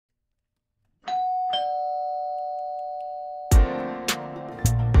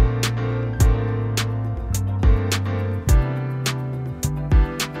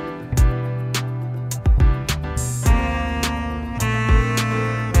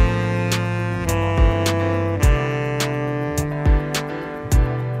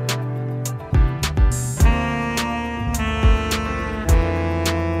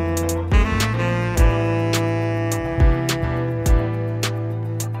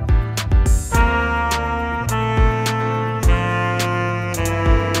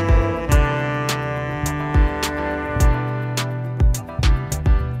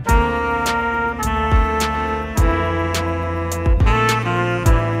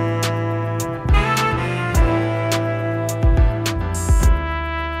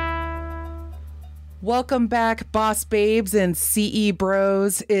Welcome back, boss babes and CE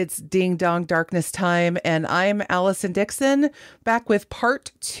bros. It's Ding Dong Darkness Time, and I'm Allison Dixon, back with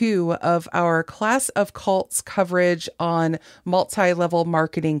part 2 of our Class of Cults coverage on multi-level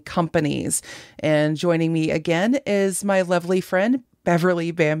marketing companies. And joining me again is my lovely friend,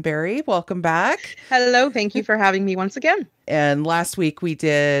 Beverly Bamberry. Welcome back. Hello. Thank you for having me once again. And last week we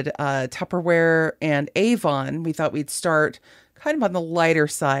did Tupperware and Avon. We thought we'd start kind of on the lighter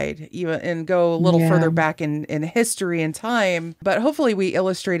side even and go a little further back in history and time. But hopefully we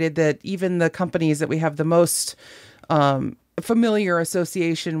illustrated that even the companies that we have the most familiar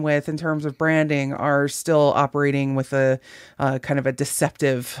association with in terms of branding are still operating with a kind of a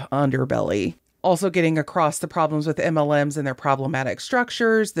deceptive underbelly. Also getting across the problems with MLMs and their problematic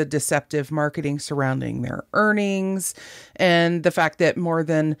structures, the deceptive marketing surrounding their earnings, and the fact that more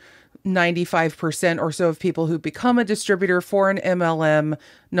than 95% or so of people who become a distributor for an MLM,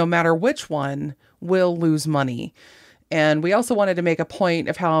 no matter which one, will lose money. And we also wanted to make a point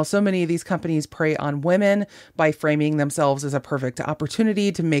of how so many of these companies prey on women by framing themselves as a perfect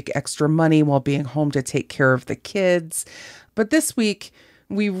opportunity to make extra money while being home to take care of the kids. But this week,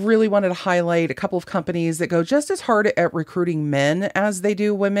 we really wanted to highlight a couple of companies that go just as hard at recruiting men as they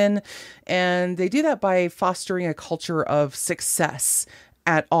do women. And they do that by fostering a culture of success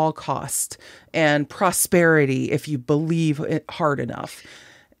at all cost and prosperity if you believe it hard enough.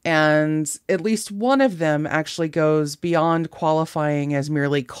 And at least one of them actually goes beyond qualifying as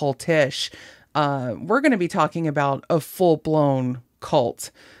merely cultish. We're going to be talking about a full-blown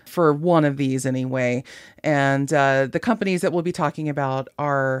cult for one of these anyway. And the companies that we'll be talking about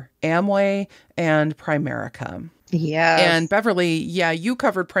are Amway and Primerica. Yeah. And Beverly, you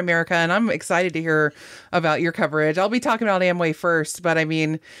covered Primerica, and I'm excited to hear about your coverage. I'll be talking about Amway first, but I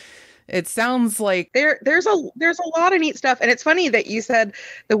mean, it sounds like there's a lot of neat stuff. And it's funny that you said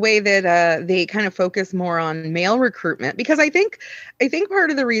the way that they kind of focus more on male recruitment, because I think part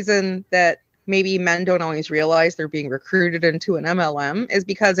of the reason that maybe men don't always realize they're being recruited into an MLM is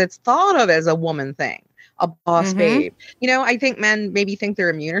because it's thought of as a woman thing. A boss babe. You know, I think men maybe think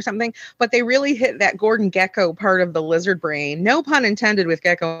they're immune or something, but they really hit that Gordon Gekko part of the lizard brain. No pun intended with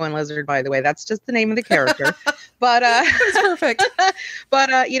Gecko and Lizard, by the way. That's just the name of the character. But that's perfect.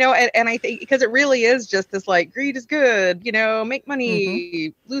 But you know, and I think because it really is just this like greed is good, you know, make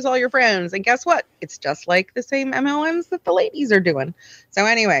money, lose all your friends. And guess what? It's just like the same MLMs that the ladies are doing. So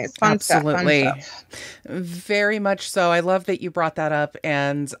anyways, fun stuff. Very much so. I love that you brought that up.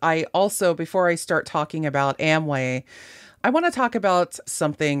 And I also, before I start talking about Amway, I want to talk about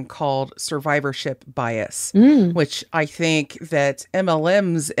something called survivorship bias, which I think that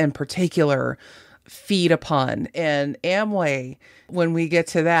MLMs in particular feed upon. And Amway, when we get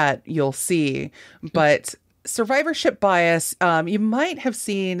to that, you'll see. But survivorship bias, you might have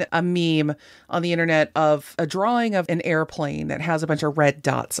seen a meme on the internet of a drawing of an airplane that has a bunch of red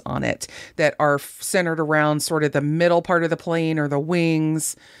dots on it that are centered around sort of the middle part of the plane or the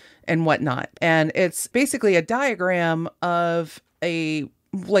wings and whatnot. And it's basically a diagram of a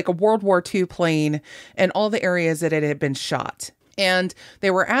World War II plane and all the areas that it had been shot. And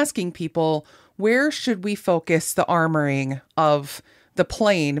they were asking people, where should we focus the armoring of the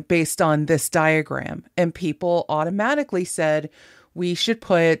plane based on this diagram? And people automatically said, we should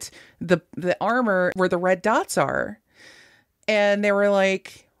put the armor where the red dots are. And they were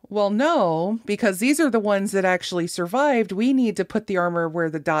like, well, no, because these are the ones that actually survived. We need to put the armor where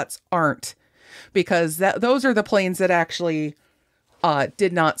the dots aren't, because those are the planes that actually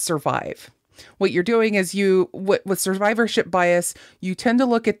did not survive. What you're doing is with survivorship bias, you tend to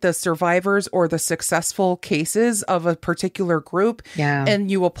look at the survivors or the successful cases of a particular group,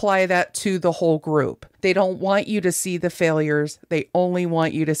 and you apply that to the whole group. They don't want you to see the failures. They only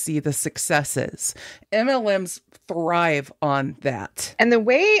want you to see the successes. MLMs thrive on that. And the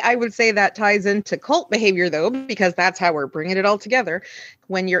way I would say that ties into cult behavior, though, because that's how we're bringing it all together.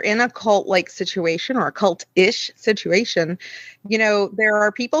 When you're in a cult-like situation or a cult-ish situation, you know, there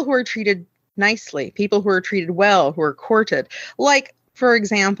are people who are treated nicely, people who are treated well, who are courted. Like, for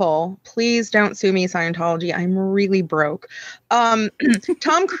example, please don't sue me, Scientology. I'm really broke.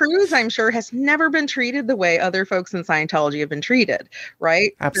 Tom Cruise, I'm sure, has never been treated the way other folks in Scientology have been treated,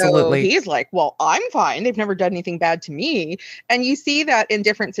 right? Absolutely. So he's like, well, I'm fine. They've never done anything bad to me. And you see that in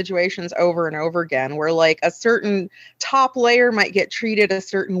different situations over and over again, where like a certain top layer might get treated a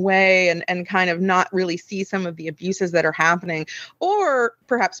certain way and kind of not really see some of the abuses that are happening. Or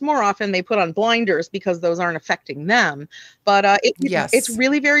perhaps more often they put on blinders because those aren't affecting them. But it's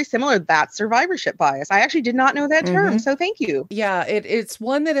really very similar. That's survivorship bias. I actually did not know that term. So thank you. Yeah, it's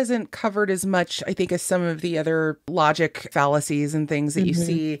one that isn't covered as much, I think, as some of the other logic fallacies and things that you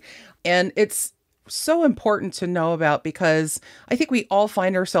see. And it's so important to know about, because I think we all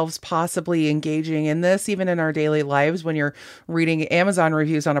find ourselves possibly engaging in this even in our daily lives. When you're reading Amazon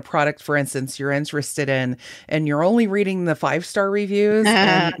reviews on a product, for instance, you're interested in, and you're only reading the 5-star reviews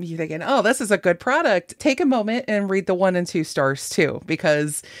and you're thinking, oh, this is a good product. Take a moment and read the 1 and 2 stars too,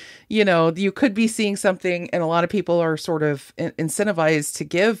 because you could be seeing something, and a lot of people are sort of incentivized to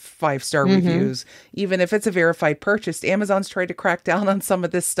give 5-star reviews, even if it's a verified purchase. Amazon's tried to crack down on some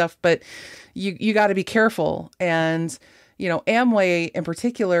of this stuff, but you got to be careful. And, Amway in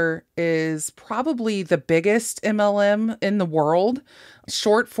particular is probably the biggest MLM in the world,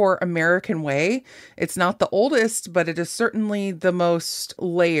 short for American Way. It's not the oldest, but it is certainly the most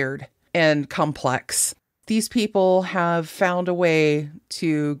layered and complex. These people have found a way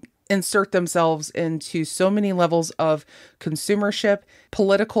to insert themselves into so many levels of consumership,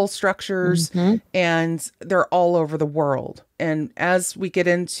 political structures, and they're all over the world. And as we get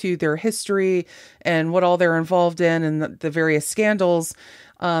into their history and what all they're involved in and the various scandals,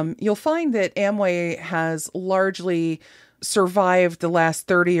 you'll find that Amway has largely survived the last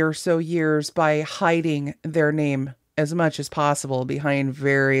 30 or so years by hiding their name as much as possible behind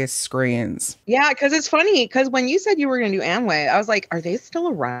various screens. Yeah, because it's funny, because when you said you were going to do Amway, I was like, are they still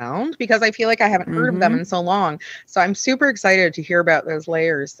around? Because I feel like I haven't heard of them in so long. So I'm super excited to hear about those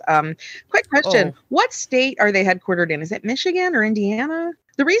layers. Quick question. What state are they headquartered in? Is it Michigan or Indiana?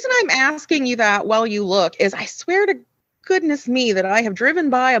 The reason I'm asking you that while you look is I swear to goodness me that I have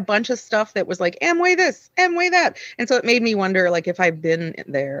driven by a bunch of stuff that was like Amway this, Amway that. And so it made me wonder, like, if I've been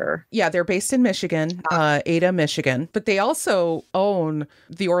there. Yeah, they're based in Michigan, Ada, Michigan. But they also own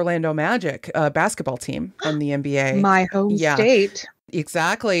the Orlando Magic basketball team in the NBA. My home state.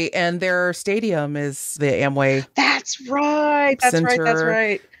 Exactly. And their stadium is the Amway. That's right. That's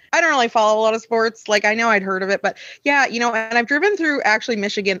right. I don't really follow a lot of sports. Like, I know I'd heard of it, but yeah, and I've driven through actually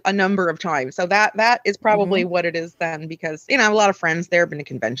Michigan a number of times. So that is probably what it is then, because, I have a lot of friends there, been to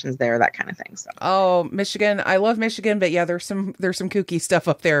conventions there, that kind of thing. So. Oh, Michigan. I love Michigan, but yeah, there's some kooky stuff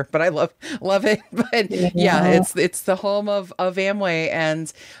up there, but I love it. But yeah, it's the home of Amway,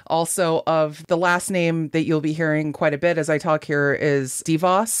 and also of the last name that you'll be hearing quite a bit as I talk here is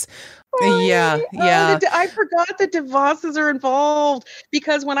DeVos. Yeah. I forgot that DeVosses are involved,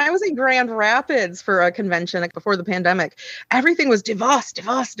 because when I was in Grand Rapids for a convention before the pandemic, everything was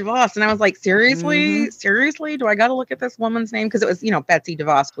DeVos. And I was like, seriously? Do I got to look at this woman's name? Because it was, Betsy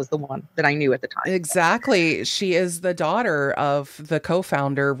DeVos was the one that I knew at the time. Exactly. She is the daughter of the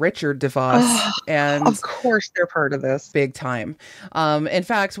co-founder, Richard DeVos. And of course they're part of this. Big time. In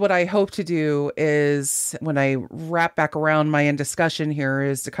fact, what I hope to do is, when I wrap back around my discussion here,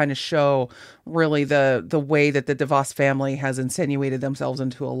 is to kind of show really the way that the DeVos family has insinuated themselves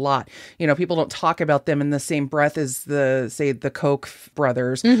into a lot. People don't talk about them in the same breath as the Koch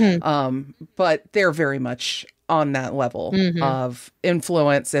brothers, but they're very much on that level of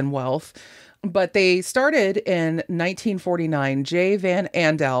influence and wealth. But they started in 1949. Jay Van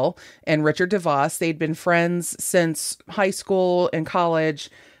Andel and Richard DeVos, they'd been friends since high school and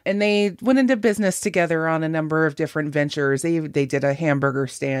college. And they went into business together on a number of different ventures. They did a hamburger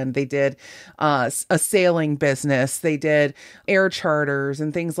stand. They did a sailing business. They did air charters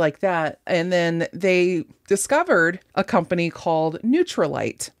and things like that. And then they discovered a company called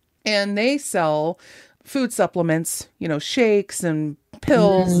Nutrilite. And they sell food supplements, shakes and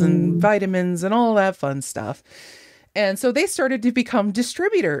pills and vitamins and all that fun stuff. And so they started to become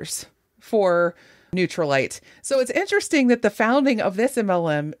distributors for Nutrilite. So it's interesting that the founding of this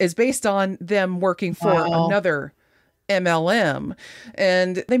MLM is based on them working for another MLM.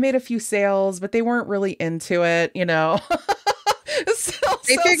 And they made a few sales, but they weren't really into it, They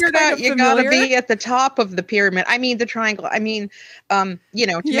figured out you got to be at the top of the pyramid. I mean, the triangle. I mean, to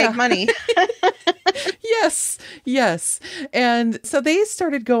make money. Yes. And so they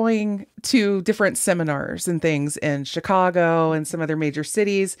started going to different seminars and things in Chicago and some other major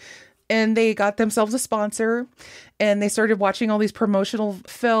cities. And they got themselves a sponsor, and they started watching all these promotional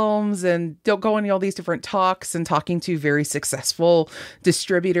films and going to all these different talks and talking to very successful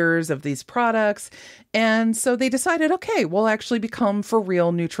distributors of these products. And so they decided, okay, we'll actually become for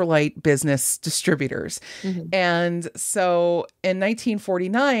real Nutrilite business distributors. And so in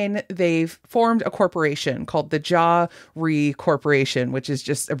 1949, they formed a corporation called the Ja-Re Corporation, which is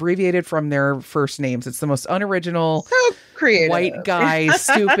just abbreviated from their first names. It's the most unoriginal, so creative, white guy,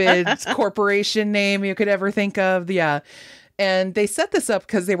 stupid corporation name you could ever think of. Yeah. And they set this up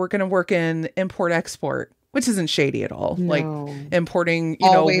because they were going to work in import-export, which isn't shady at all. No. Like importing,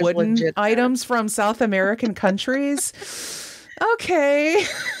 Always wooden legit items from South American countries. Okay.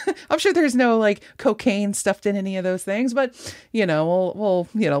 I'm sure there's no like cocaine stuffed in any of those things, but we'll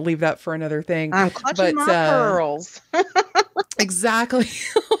leave that for another thing. I'm clutching my pearls. Exactly.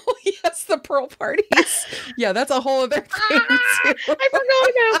 Yes, the pearl parties. Yeah, that's a whole other thing too. I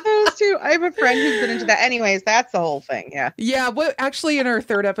forgot about those too. I have a friend who's been into that. Anyways, that's the whole thing. Yeah. Yeah. Well, actually, in our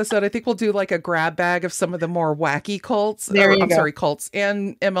third episode, I think we'll do like a grab bag of some of the more wacky cults. Cults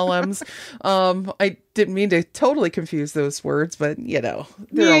and MLMs. I didn't mean to totally confuse those words, but they're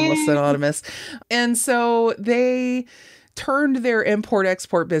almost synonymous. And so they turned their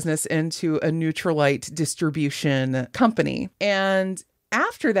import-export business into a Nutrilite distribution company. And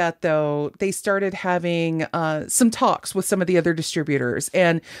after that, though, they started having some talks with some of the other distributors.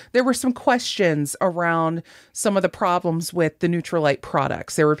 And there were some questions around some of the problems with the Nutrilite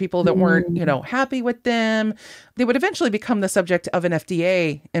products. There were people that weren't, happy with them. They would eventually become the subject of an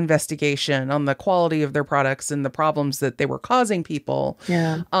FDA investigation on the quality of their products and the problems that they were causing people.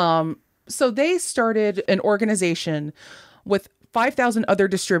 Yeah. So they started an organization with 5,000 other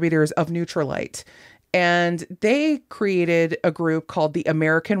distributors of Nutrilite. And they created a group called the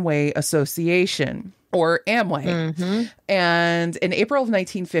American Way Association, or Amway. Mm-hmm. And in April of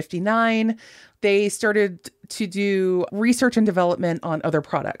 1959, they started to do research and development on other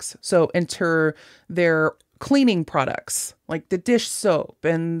products. So enter their cleaning products, like the dish soap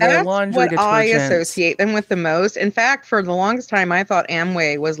and the laundry detergent. I associate them with the most. In fact, for the longest time, I thought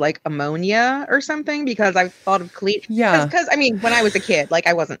Amway was like ammonia or something because I thought of clean. Yeah. Because when I was a kid, like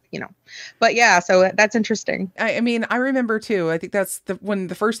I wasn't, But yeah, so that's interesting. I remember too. I think that's when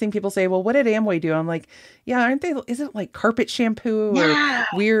the first thing people say, well, what did Amway do? I'm like, yeah, is it like carpet shampoo or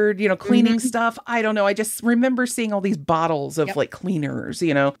weird, cleaning stuff? I don't know. I just remember seeing all these bottles of like cleaners,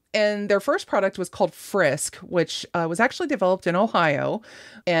 and their first product was called Frisk, which was actually developed in Ohio.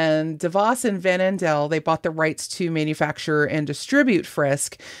 And DeVos and Van Andel, they bought the rights to manufacture and distribute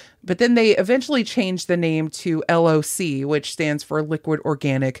Frisk. But then they eventually changed the name to LOC, which stands for Liquid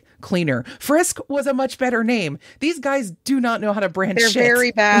Organic Cleaner. Frisk was a much better name. These guys do not know how to brand shit. They're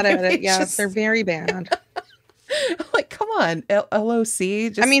very bad at it. Yes, they're very bad. Like, come on,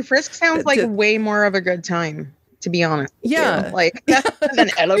 LOC. Frisk sounds like way more of a good time, to be honest. Yeah. Like,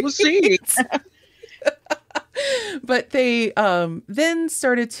 than LOC. But they then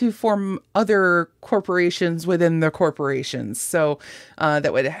started to form other corporations within the corporations. So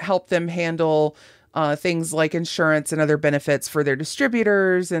that would help them handle things like insurance and other benefits for their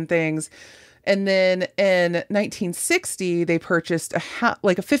distributors and things. And then in 1960, they purchased a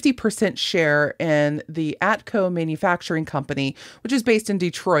 50% share in the Atco Manufacturing Company, which is based in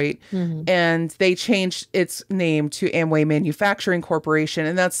Detroit. Mm-hmm. And they changed its name to Amway Manufacturing Corporation.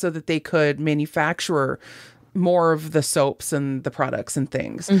 And that's so that they could manufacture more of the soaps and the products and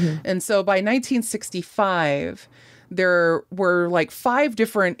things. Mm-hmm. And so by 1965, there were like 5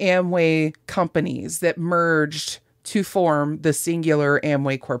 different Amway companies that merged to form the singular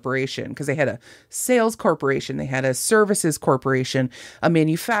Amway Corporation, because they had a sales corporation, they had a services corporation, a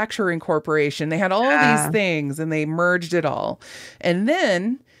manufacturing corporation, they had all these things, and they merged it all. And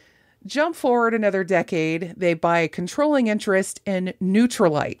then jump forward another decade, they buy a controlling interest in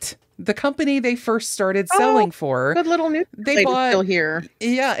Nutrilite, the company they first started selling for. Good little Nutrilite is still here.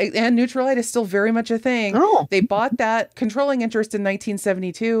 Yeah, and Nutrilite is still very much a thing. Oh. They bought that controlling interest in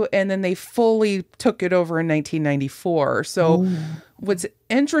 1972, and then they fully took it over in 1994. So what's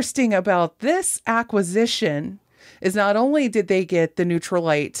interesting about this acquisition is not only did they get the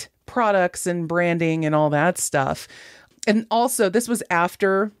Nutrilite products and branding and all that stuff, and also this was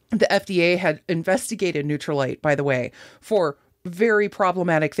after the FDA had investigated Nutrilite, by the way, for very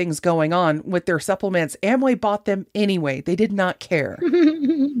problematic things going on with their supplements. Amway bought them anyway. They did not care.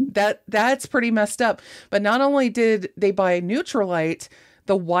 That's pretty messed up. But not only did they buy Nutrilite,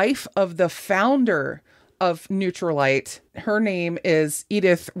 the wife of the founder of Nutrilite, her name is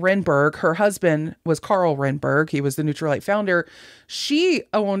Edith Renberg. Her husband was Carl Renberg. He was the Nutrilite founder. She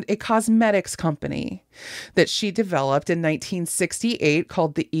owned a cosmetics company that she developed in 1968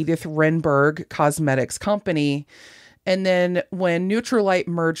 called the Edith Renberg Cosmetics Company. And then when Nutrilite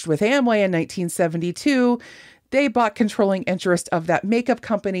merged with Amway in 1972, they bought controlling interest of that makeup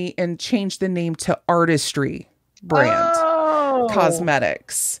company and changed the name to Artistry brand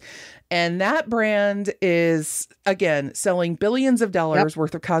cosmetics. And that brand is, again, selling billions of dollars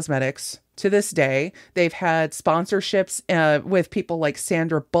worth of cosmetics to this day. They've had sponsorships with people like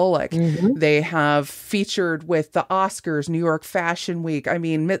Sandra Bullock. They have featured with the Oscars, New York Fashion Week. I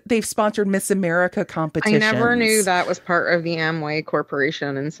mean, they've sponsored Miss America competitions. I never knew that was part of the Amway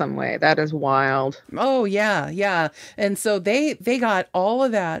Corporation in some way. That is wild. Oh, yeah, yeah. And so they got all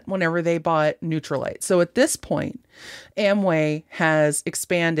of that whenever they bought Nutrilite. So at this point, Amway has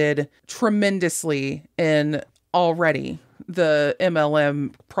expanded tremendously in already the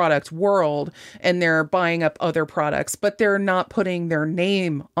MLM product world, and they're buying up other products, but they're not putting their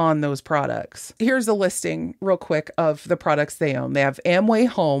name on those products. Here's a listing real quick of the products they own. They have Amway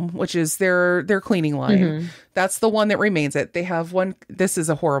Home, which is their cleaning line. That's the one that remains it. They have one, this is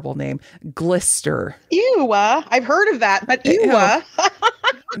a horrible name, Glister. Ew, I've heard of that, but ew.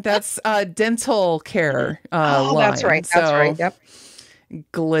 That's dental care line. That's right. That's right. Yep.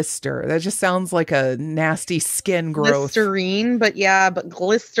 Glister. That just sounds like a nasty skin growth. Listerine, but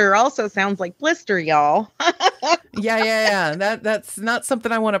glister also sounds like blister, y'all. Yeah. That's not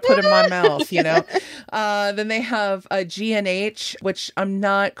something I want to put in my mouth, you know. Then they have a G&H, which I'm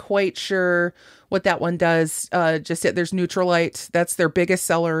not quite sure what that one does. Just there's Nutrilite. That's their biggest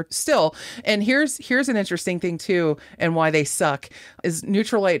seller still. And here's an interesting thing too, and why they suck is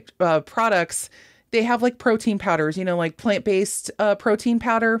Nutrilite products. They have like protein powders, you know, like plant-based protein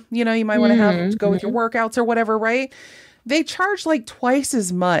powder, you know, you might want to have to go with your workouts or whatever, right? They charge like twice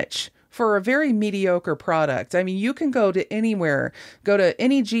as much for a very mediocre product. I mean, you can go to anywhere, go to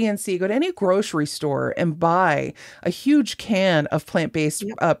any GNC, go to any grocery store and buy a huge can of plant-based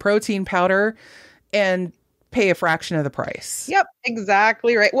protein powder and pay a fraction of the price. Yep,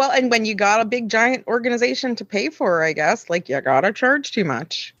 exactly right. Well, and when you got a big giant organization to pay for, I guess, like you gotta charge too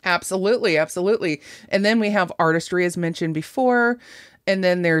much. Absolutely. And then we have Artistry, as mentioned before. And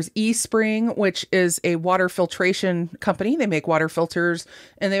then there's eSpring, which is a water filtration company. They make water filters,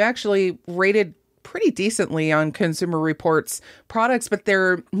 and they've actually rated pretty decently on Consumer Reports products, but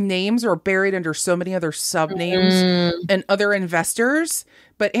their names are buried under so many other sub-names and other investors.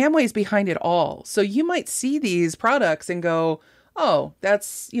 But Amway's behind it all. So you might see these products and go, oh,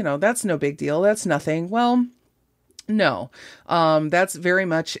 that's no big deal. That's nothing. Well, no, that's very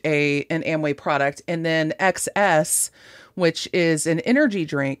much an Amway product. And then XS, which is an energy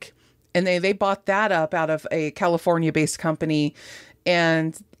drink, and they bought that up out of a California-based company,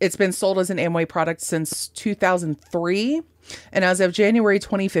 and it's been sold as an Amway product since 2003. And as of January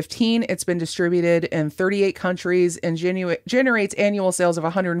 2015, it's been distributed in 38 countries and generates annual sales of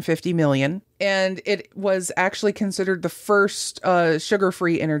 $150 million. And it was actually considered the first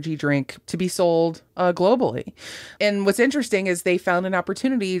sugar-free energy drink to be sold globally. And what's interesting is they found an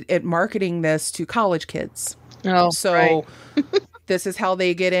opportunity at marketing this to college kids. Oh, so right. This is how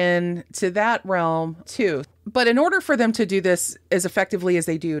they get into that realm too. But in order for them to do this as effectively as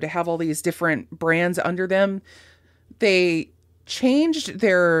they do, to have all these different brands under them, they changed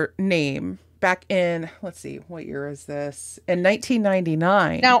their name back in, let's see, what year is this? In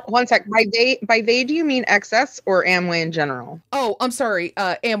 1999. Now, one sec. By they, do you mean XS or Amway in general? Oh, I'm sorry.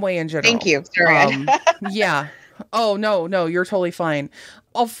 Amway in general. Thank you. Sorry. Yeah. Oh, no, you're totally fine.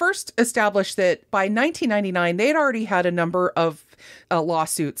 I'll first establish that by 1999, they'd already had a number of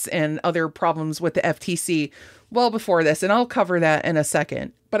lawsuits and other problems with the FTC well before this, and I'll cover that in a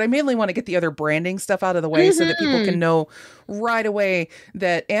second. But I mainly want to get the other branding stuff out of the way so that people can know right away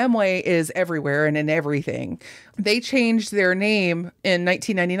that Amway is everywhere and in everything. They changed their name in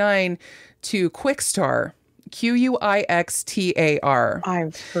 1999 to Quickstar, Quixtar.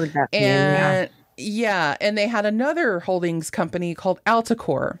 I've heard that name, and yeah, and they had another holdings company called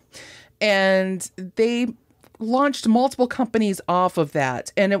Alticor, and they launched multiple companies off of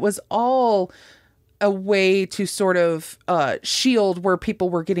that, and it was all a way to sort of shield where people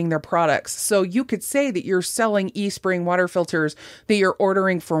were getting their products. So you could say that you're selling eSpring water filters that you're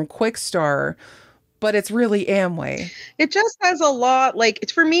ordering from Quickstar, but it's really Amway. It just has a lot, like,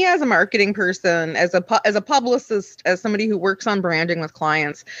 it's for me as a marketing person, as a publicist, as somebody who works on branding with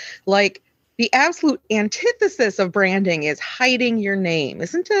clients, like, the absolute antithesis of branding is hiding your name,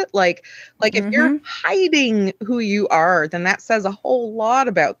 isn't it? Like if you're hiding who you are, then that says a whole lot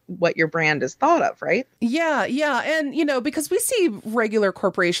about what your brand is thought of, right? Yeah. And, because we see regular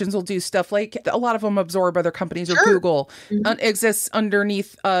corporations will do stuff like a lot of them absorb other companies, or Google exists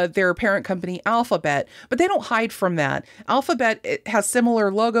underneath their parent company, Alphabet, but they don't hide from that. Alphabet, it has similar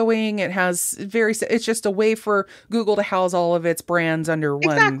logoing. It has it's just a way for Google to house all of its brands under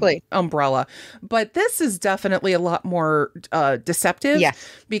one umbrella. But this is definitely a lot more deceptive,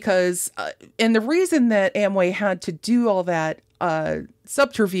 because and the reason that Amway had to do all that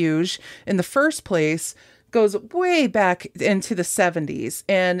subterfuge in the first place goes way back into the 70s.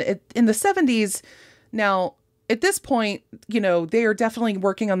 And in the 70s, now, at this point, they are definitely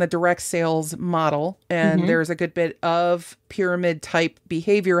working on the direct sales model, and there's a good bit of pyramid type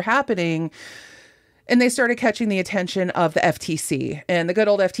behavior happening. And they started catching the attention of the FTC, and the good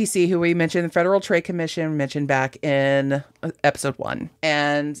old FTC, who we mentioned, the Federal Trade Commission, mentioned back in episode 1.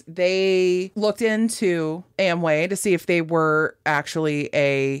 And they looked into Amway to see if they were actually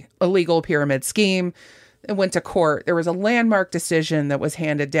a illegal pyramid scheme. It went to court. There was a landmark decision that was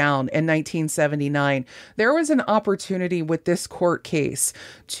handed down in 1979. There was an opportunity with this court case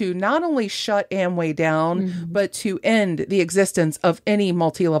to not only shut Amway down, but to end the existence of any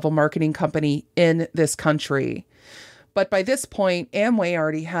multi-level marketing company in this country. But by this point, Amway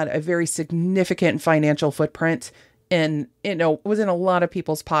already had a very significant financial footprint and, was in a lot of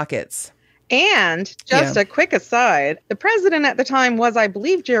people's pockets. And just a quick aside, the president at the time was, I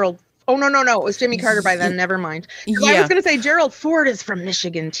believe, Gerald. Oh, no. It was Jimmy Carter by then. Never mind. I was going to say Gerald Ford is from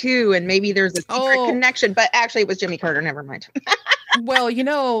Michigan, too. And maybe there's a secret connection. But actually, it was Jimmy Carter. Never mind. Well,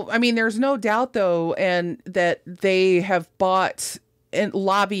 there's no doubt, though, and that they have bought and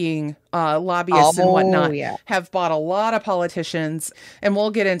lobbyists and whatnot have bought a lot of politicians. And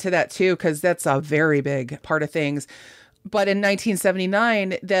we'll get into that, too, because that's a very big part of things. But in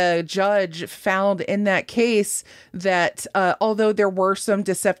 1979, the judge found in that case that although there were some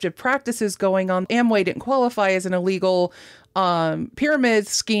deceptive practices going on, Amway didn't qualify as an illegal pyramid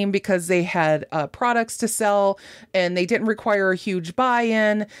scheme because they had products to sell and they didn't require a huge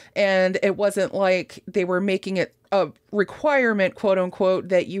buy-in. And it wasn't like they were making it a requirement, quote unquote,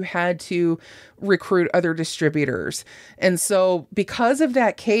 that you had to recruit other distributors. And so because of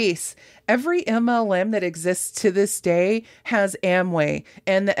that case, every MLM that exists to this day has Amway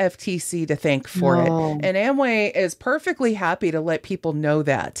and the FTC to thank for it. And Amway is perfectly happy to let people know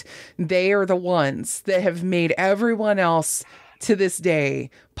that. They are the ones that have made everyone else to this day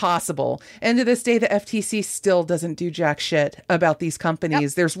possible. And to this day, the FTC still doesn't do jack shit about these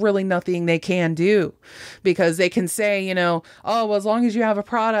companies. There's really nothing they can do because they can say, well, as long as you have a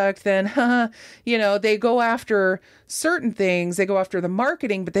product, then, they go after certain things. They go after the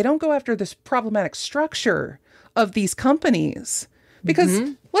marketing, but they don't go after this problematic structure of these companies. Because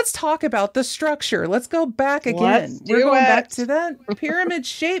let's talk about the structure. Let's go back again. We're going back to that pyramid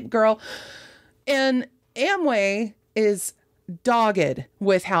shape, girl. And Amway is dogged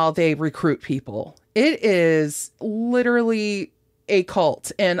with how they recruit people. It is literally a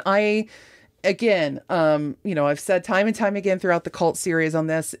cult. And I've said time and time again throughout the cult series on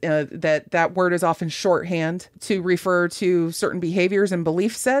this, that word is often shorthand to refer to certain behaviors and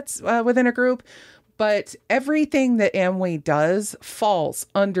belief sets within a group. But everything that Amway does falls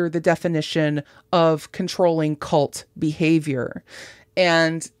under the definition of controlling cult behavior.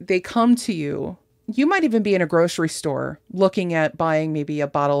 And they come to you. You might even be in a grocery store looking at buying maybe a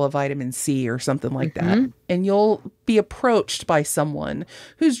bottle of vitamin C or something like that. And you'll be approached by someone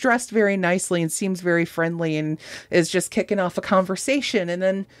who's dressed very nicely and seems very friendly and is just kicking off a conversation. And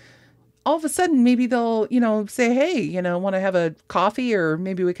then all of a sudden, maybe they'll, say, hey, want to have a coffee or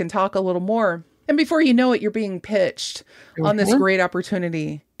maybe we can talk a little more. And before you know it, you're being pitched on this great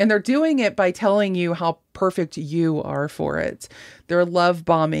opportunity. And they're doing it by telling you how perfect you are for it. They're love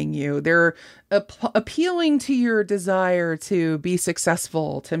bombing you. They're appealing to your desire to be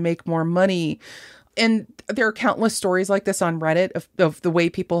successful, to make more money. And there are countless stories like this on Reddit of the way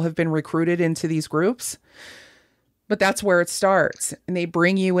people have been recruited into these groups. But that's where it starts. And they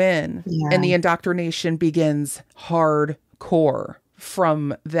bring you in and the indoctrination begins hardcore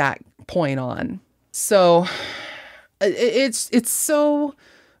from that point on. So it's so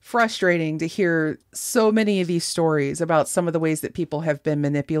frustrating to hear so many of these stories about some of the ways that people have been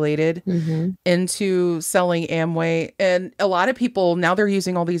manipulated into selling Amway. And a lot of people now they're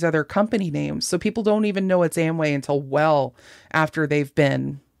using all these other company names. So people don't even know it's Amway until well after they've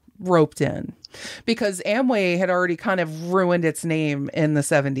been roped in, because Amway had already kind of ruined its name in the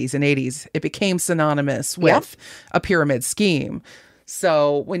 70s and 80s. It became synonymous with a pyramid scheme.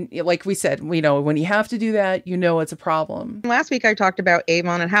 So when, like we said, when you have to do that, it's a problem. Last week I talked about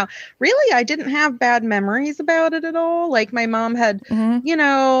Avon and how really I didn't have bad memories about it at all. Like my mom had,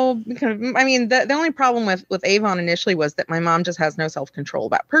 the only problem with Avon initially was that my mom just has no self-control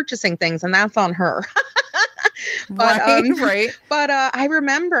about purchasing things, and that's on her. But I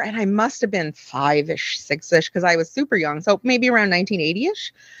remember, and I must have been 5-ish, 6-ish, because I was super young. So maybe around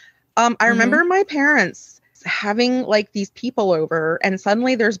 1980-ish. I remember my parents having like these people over, and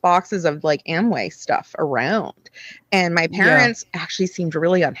suddenly there's boxes of like Amway stuff around, and my parents actually seemed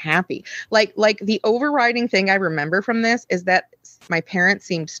really unhappy. Like the overriding thing I remember from this is that my parents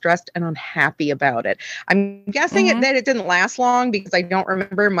seemed stressed and unhappy about it. I'm guessing that it didn't last long because I don't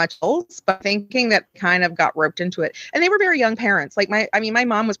remember much else, but thinking that kind of got roped into it. And they were very young parents. Like my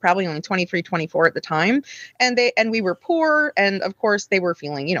mom was probably only 23, 24 at the time. And we were poor. And of course they were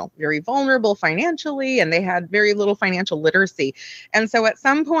feeling, very vulnerable financially, and they had very little financial literacy. And so at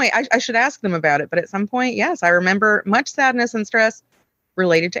some point, I should ask them about it. But at some point, yes, I remember much sadness and stress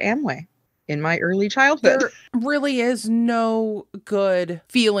related to Amway in my early childhood. There really is no good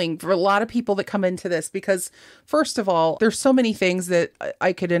feeling for a lot of people that come into this because, first of all, there's so many things that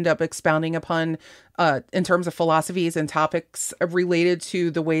I could end up expounding upon in terms of philosophies and topics related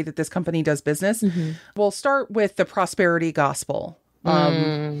to the way that this company does business. We'll start with the prosperity gospel.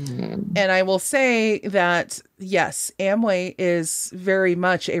 And I will say that, yes, Amway is very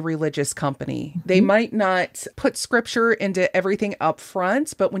much a religious company. They might not put scripture into everything up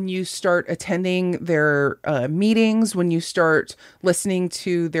front, but when you start attending their meetings, when you start listening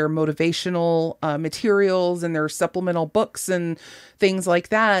to their motivational materials and their supplemental books and things like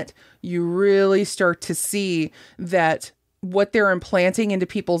that, you really start to see that what they're implanting into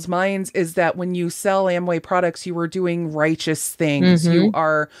people's minds is that when you sell Amway products, you are doing righteous things. You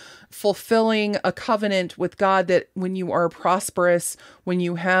are fulfilling a covenant with God that when you are prosperous, when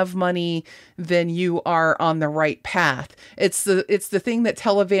you have money, then you are on the right path. It's the thing that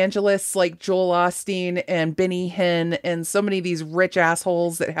televangelists like Joel Osteen and Benny Hinn and so many of these rich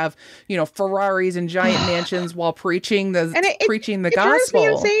assholes that have, Ferraris and giant mansions while preaching the gospel. It drives me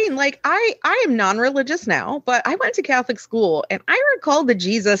insane. Like I am non-religious now, but I went to Catholic school and I recall the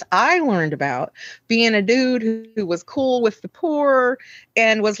Jesus I learned about being a dude who was cool with the poor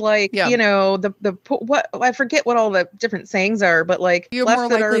and was like, what I forget what all the different sayings are, but like you're more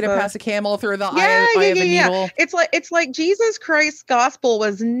likely to pass a camel through the eye of a needle. It's like Jesus Christ's gospel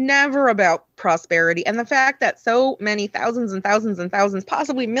was never about prosperity, and the fact that so many thousands and thousands and thousands,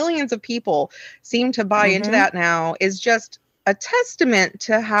 possibly millions of people seem to buy into that now is just a testament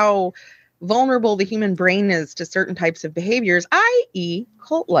to how vulnerable the human brain is to certain types of behaviors, i.e.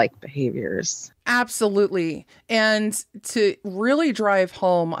 cult-like behaviors. Absolutely. And to really drive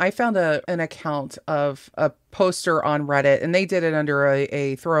home, I found an account of a poster on Reddit, and they did it under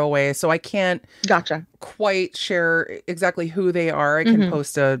a throwaway, so I can't quite share exactly who they are. I can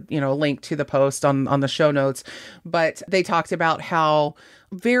post a link to the post on the show notes, but they talked about how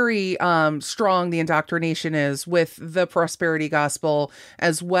very strong the indoctrination is with the prosperity gospel,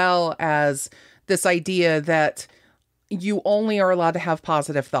 as well as this idea that you only are allowed to have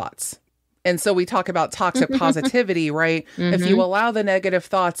positive thoughts. And so we talk about toxic positivity, right? If you allow the negative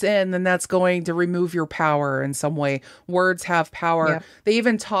thoughts in, then that's going to remove your power in some way. Words have power. Yep. They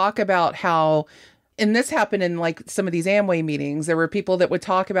even talk about how, and this happened in like some of these Amway meetings, there were people that would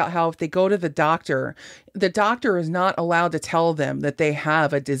talk about how if they go to the doctor is not allowed to tell them that they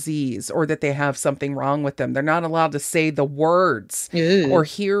have a disease or that they have something wrong with them. They're not allowed to say the words or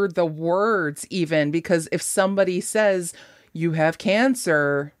hear the words even, because if somebody says you have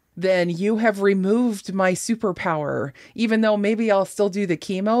cancer, then you have removed my superpower, even though maybe I'll still do the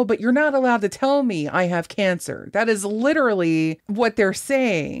chemo, but you're not allowed to tell me I have cancer. That is literally what they're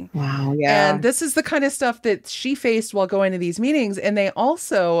saying. Wow. Yeah. And this is the kind of stuff that she faced while going to these meetings. And they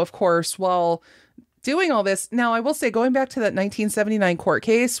also, of course, while doing all this, now I will say, going back to that 1979 court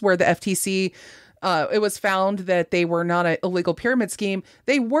case where the FTC it was found that they were not an illegal pyramid scheme,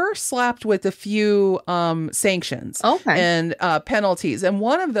 they were slapped with a few sanctions and penalties. And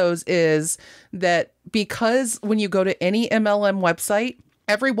one of those is that because when you go to any MLM website,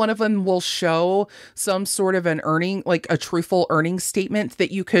 every one of them will show some sort of an earning, like a truthful earnings statement that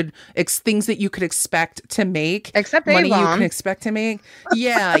you could, things that you could expect to make. Except money you can expect to make.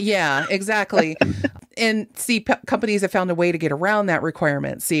 Yeah, exactly. And see, companies have found a way to get around that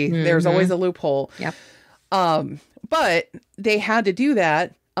requirement. See, there's always a loophole. Yep. But they had to do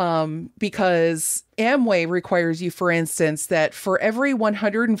that because Amway requires you, for instance, that for every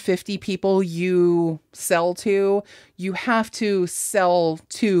 150 people you sell to, you have to sell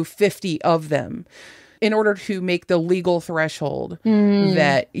to 50 of them in order to make the legal threshold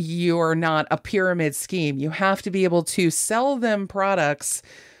that you're not a pyramid scheme. You have to be able to sell them products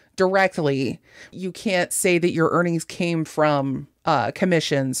directly. You can't say that your earnings came from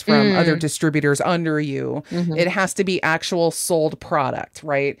commissions from other distributors under you. It has to be actual sold product,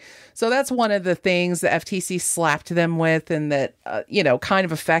 right? So that's one of the things the FTC slapped them with, and that, kind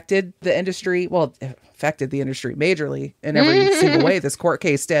of affected the industry. Well, affected the industry majorly in every single way. This court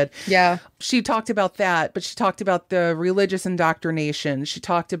case did. Yeah. She talked about that, but she talked about the religious indoctrination. She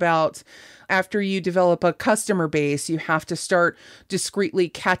talked about after you develop a customer base, you have to start discreetly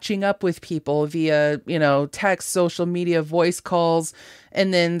catching up with people via, text, social media, voice calls,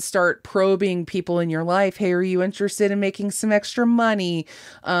 and then start probing people in your life. Hey, are you interested in making some extra money?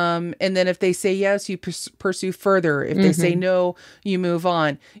 And then if they say yes, you pursue further. If they say no, you move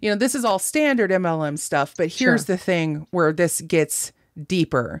on. This is all standard MLM stuff, but here's the thing where this gets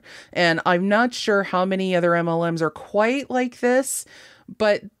deeper. And I'm not sure how many other MLMs are quite like this,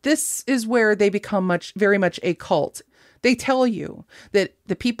 but this is where they become very much a cult. They tell you that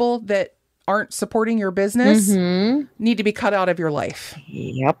the people that aren't supporting your business need to be cut out of your life.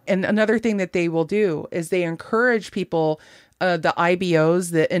 Yep. And another thing that they will do is they encourage people, the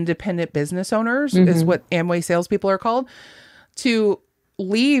IBOs, the independent business owners, is what Amway salespeople are called, to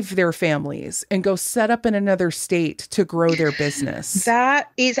leave their families and go set up in another state to grow their business.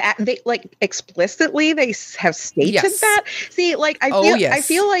 That is, they explicitly, they have stated that. See, I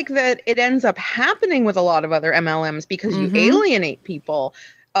feel like that it ends up happening with a lot of other MLMs because you alienate people.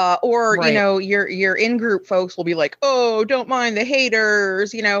 Your in-group folks will be like, oh, don't mind the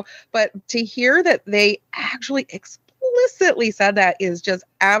haters, but to hear that they actually explicitly said that is just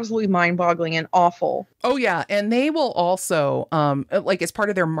absolutely mind-boggling and awful. Oh, yeah. And they will also, as part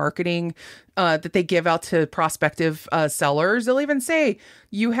of their marketing that they give out to prospective sellers, they'll even say,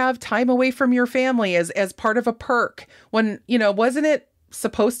 you have time away from your family as part of a perk. When, wasn't it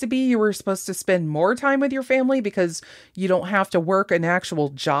supposed to be you were supposed to spend more time with your family because you don't have to work an actual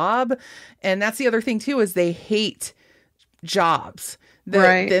job? And that's the other thing, too, is they hate jobs.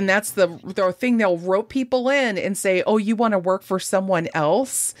 Right. And that's the thing. They'll rope people in and say, oh, you want to work for someone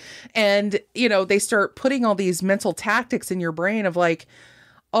else? And, they start putting all these mental tactics in your brain of like,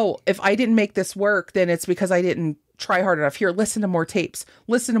 oh, if I didn't make this work, then it's because I didn't try hard enough. Here, listen to more tapes,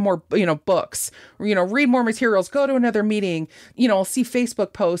 listen to more, books, read more materials, go to another meeting. I'll see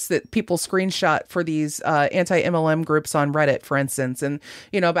Facebook posts that people screenshot for these anti-MLM groups on Reddit, for instance. And,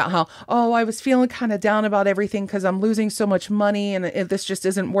 about how, oh, I was feeling kind of down about everything because I'm losing so much money and this just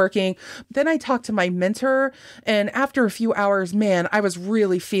isn't working. Then I talked to my mentor, and after a few hours, man, I was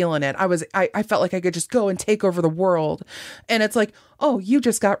really feeling it. I felt like I could just go and take over the world. And it's like, oh, you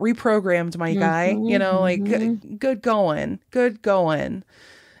just got reprogrammed, my guy. Good going.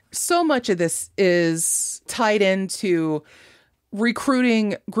 So much of this is tied into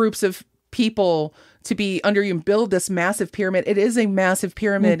recruiting groups of people to be under you and build this massive pyramid. It is a massive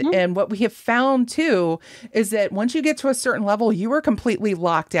pyramid. And what we have found too is that once you get to a certain level, you are completely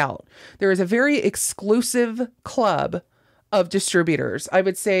locked out. There is a very exclusive club of distributors. I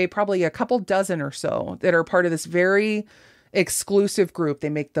would say probably a couple dozen or so that are part of this very exclusive group. They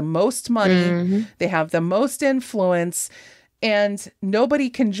make the most money. They have the most influence, and nobody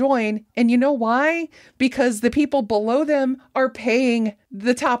can join. And you know why? Because the people below them are paying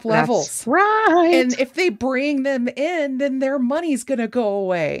the top levels. That's right. And if they bring them in, then their money's going to go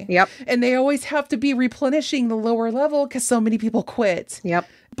away. Yep. And they always have to be replenishing the lower level because so many people quit. Yep.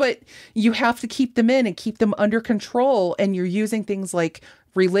 But you have to keep them in and keep them under control. And you're using things like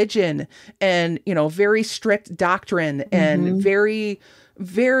religion and, very strict doctrine and very,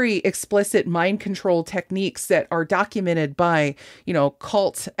 very explicit mind control techniques that are documented by,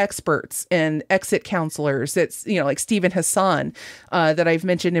 cult experts and exit counselors. That's, like Stephen Hassan, that I've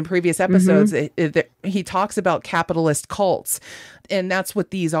mentioned in previous episodes. He talks about capitalist cults. And that's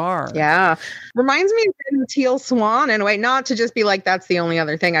what these are. Yeah. Reminds me of Teal Swan in a way, not to just be like, that's the only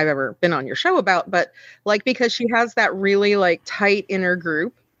other thing I've ever been on your show about, but because she has that really tight inner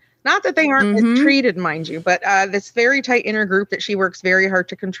group. Not that they aren't mistreated, mind you, but this very tight inner group that she works very hard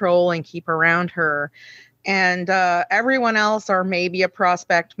to control and keep around her. And everyone else are maybe a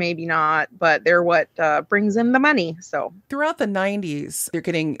prospect, maybe not, but they're what brings in the money. So throughout the 90s, they're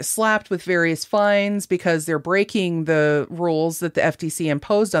getting slapped with various fines because they're breaking the rules that the FTC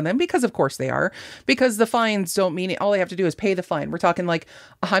imposed on them, because of course they are, because the fines don't mean it. All they have to do is pay the fine. We're talking like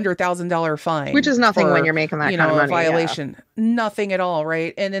 $100,000 fine. Which is nothing when you're making that kind of money. A violation. Yeah. Nothing at all,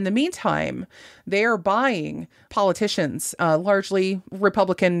 right? And in the meantime, they are buying politicians, largely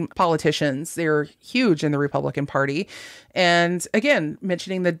Republican politicians. They're huge in the Republican Party. And again,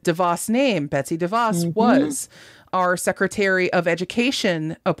 mentioning the DeVos name, Betsy DeVos was our Secretary of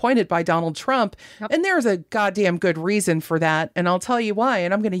Education appointed by Donald Trump. Yep. And there's a goddamn good reason for that. And I'll tell you why.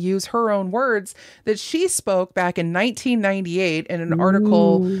 And I'm going to use her own words that she spoke back in 1998 in an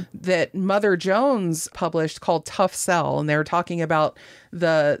article that Mother Jones published called Tough Sell. And they're talking about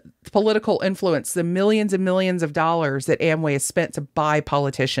the political influence, the millions and millions of dollars that Amway has spent to buy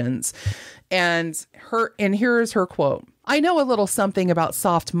politicians. And here's her quote. I know a little something about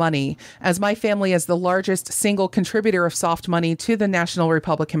soft money, as my family is the largest single contributor of soft money to the National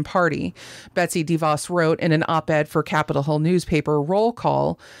Republican Party, Betsy DeVos wrote in an op-ed for Capitol Hill newspaper Roll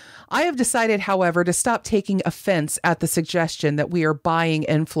Call. I have decided, however, to stop taking offense at the suggestion that we are buying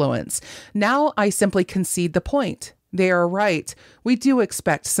influence. Now I simply concede the point. They are right. We do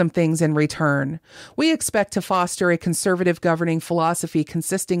expect some things in return. We expect to foster a conservative governing philosophy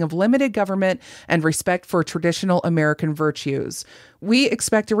consisting of limited government and respect for traditional American virtues. We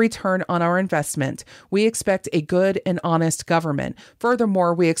expect a return on our investment. We expect a good and honest government.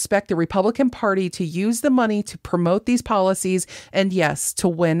 Furthermore, we expect the Republican Party to use the money to promote these policies and, yes, to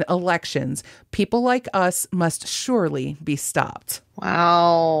win elections. People like us must surely be stopped.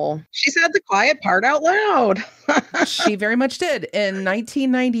 Wow. She said the quiet part out loud. She very much did in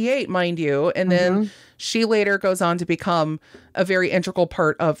 1998, mind you. And then she later goes on to become a very integral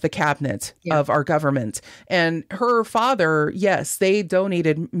part of the cabinet of our government. And her father, yes, they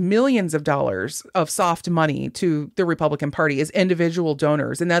donated millions of dollars of soft money to the Republican Party as individual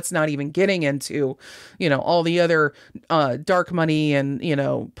donors. And that's not even getting into, all the other dark money and,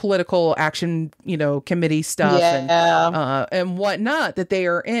 political action, committee stuff and whatnot that they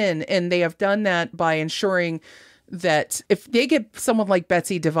are in. And they have done that by ensuring that if they get someone like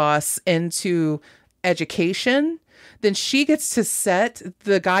Betsy DeVos into education, then she gets to set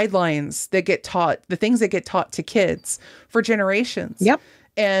the guidelines that get taught, the things that get taught to kids for generations. Yep.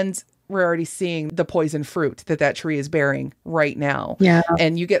 And we're already seeing the poison fruit that tree is bearing right now. Yeah.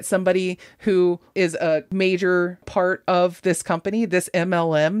 And you get somebody who is a major part of this company, this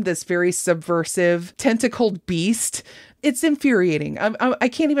MLM, this very subversive, tentacled beast. It's infuriating. I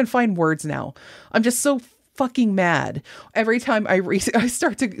can't even find words now. I'm just so fucking mad. Every time I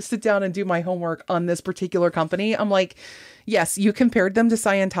start to sit down and do my homework on this particular company, I'm like, yes, you compared them to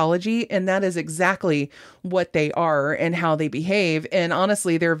Scientology, and that is exactly what they are and how they behave. And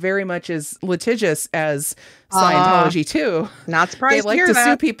honestly, they're very much as litigious as Scientology too. Not surprised. They like to to that.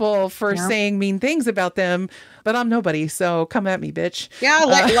 sue people for saying mean things about them, but I'm nobody, so come at me, bitch. Yeah,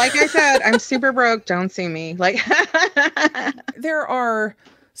 like I said, I'm super broke. Don't sue me. There are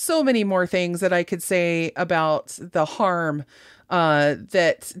so many more things that I could say about the harm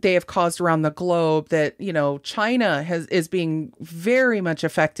that they have caused around the globe, that, China is being very much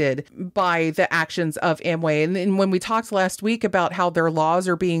affected by the actions of Amway. And when we talked last week about how their laws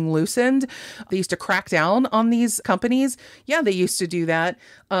are being loosened, they used to crack down on these companies. Yeah, they used to do that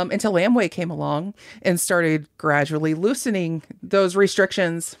until Amway came along and started gradually loosening those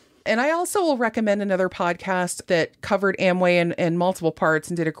restrictions. And I also will recommend another podcast that covered Amway in multiple parts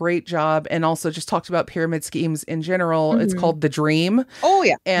and did a great job, and also just talked about pyramid schemes in general. It's called The Dream. Oh,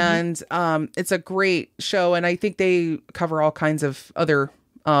 yeah. And it's a great show. And I think they cover all kinds of other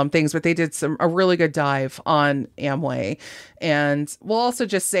things, but they did a really good dive on Amway. And we'll also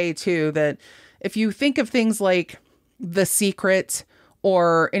just say, too, that if you think of things like The Secret,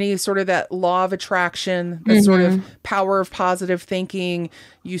 or any sort of that law of attraction, that sort of power of positive thinking,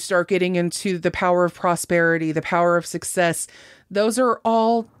 you start getting into the power of prosperity, the power of success. Those are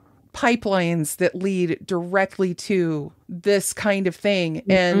all pipelines that lead directly to this kind of thing.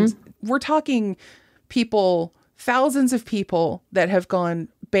 And we're talking people, thousands of people that have gone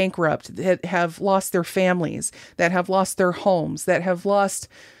bankrupt, that have lost their families, that have lost their homes, that have lost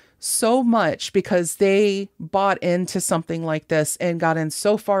so much because they bought into something like this and got in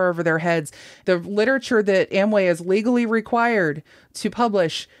so far over their heads. The literature that Amway is legally required to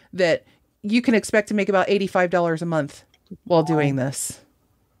publish, that you can expect to make about $85 a month while doing this.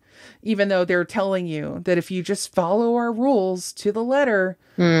 Even though they're telling you that if you just follow our rules to the letter,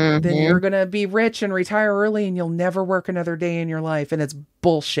 then you're going to be rich and retire early and you'll never work another day in your life. And it's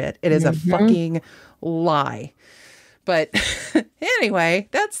bullshit. It is a fucking lie. But anyway,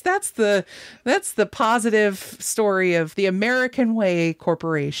 that's the positive story of the American Way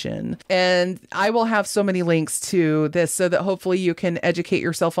Corporation. And I will have so many links to this so that hopefully you can educate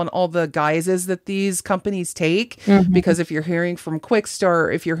yourself on all the guises that these companies take. Because if you're hearing from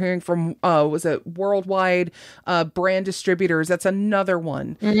Quickstar, if you're hearing from Worldwide Brand Distributors, that's another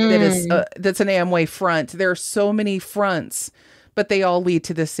one that's an Amway front. There are so many fronts, but they all lead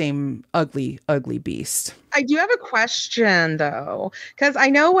to the same ugly, ugly beast. I do have a question, though, because I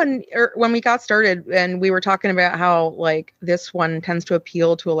know when we got started and we were talking about how this one tends to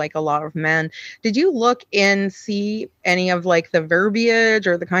appeal to a lot of men. Did you look and see any of the verbiage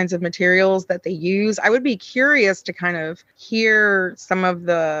or the kinds of materials that they use? I would be curious to kind of hear some of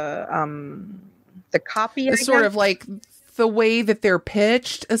the copy. It's sort of the way that they're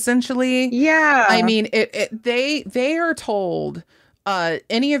pitched, essentially. Yeah. I mean, they are told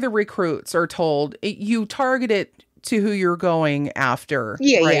any of the recruits are told you target it to who you're going after,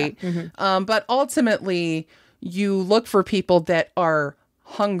 right? Yeah. Mm-hmm. But ultimately, you look for people that are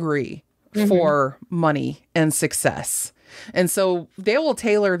hungry for money and success. And so they will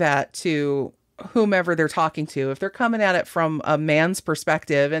tailor that to whomever they're talking to. If they're coming at it from a man's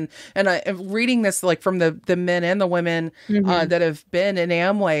perspective, and I'm reading this like from the men and the women that have been in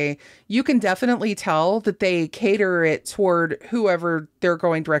Amway, you can definitely tell that they cater it toward whoever they're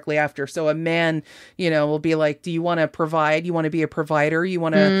going directly after. So a man, will be like, do you want to provide? You want to be a provider? You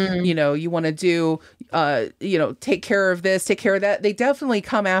want to, you want to do, take care of this, take care of that. They definitely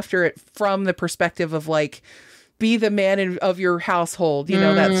come after it from the perspective of like, be the man of your household,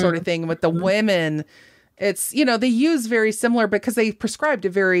 that sort of thing. With the women, it's, they use very similar because they prescribe to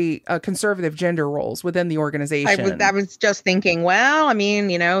very conservative gender roles within the organization. I was just thinking, well, I mean,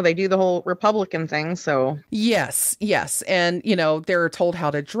 they do the whole Republican thing. So yes. And, they're told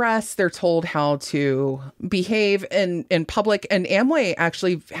how to dress. They're told how to behave in public. And Amway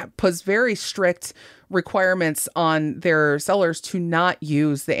actually puts very strict requirements on their sellers to not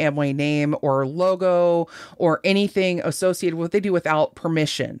use the Amway name or logo or anything associated with what they do without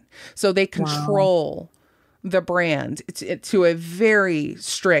permission. So they control the brand to a very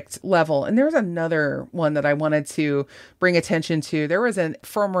strict level. And there's another one that I wanted to bring attention to. There was a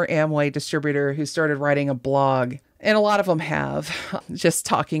former Amway distributor who started writing a blog, and a lot of them have, just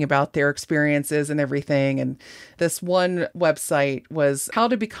talking about their experiences and everything. And this one website was how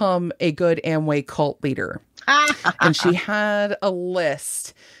to become a good Amway cult leader. And she had a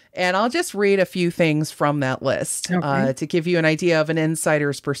list. And I'll just read a few things from that list to give you an idea of an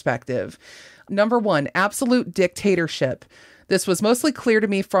insider's perspective. Number 1, absolute dictatorship. This was mostly clear to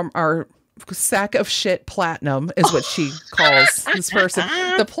me from our sack of shit platinum, is what she calls this person.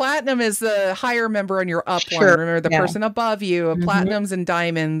 The platinum is the higher member on your upline. Sure. Remember the person above you, platinums and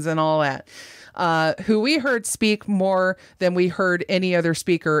diamonds and all that. Who we heard speak more than we heard any other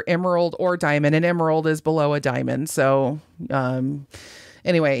speaker, emerald or diamond, and emerald is below a diamond. So,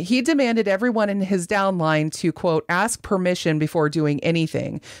 anyway, he demanded everyone in his downline to, quote, ask permission before doing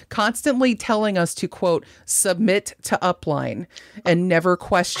anything, constantly telling us to, quote, submit to upline and never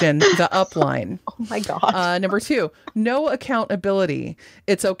question the upline. Oh, my God. Number 2, no accountability.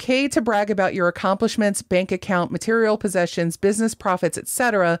 It's okay to brag about your accomplishments, bank account, material possessions, business profits,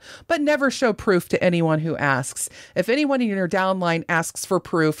 etc., but never show proof to anyone who asks. If anyone in your downline asks for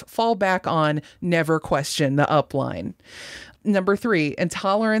proof, fall back on never question the upline. Number 3,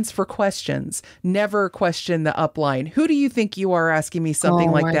 intolerance for questions. Never question the upline. Who do you think you are asking me something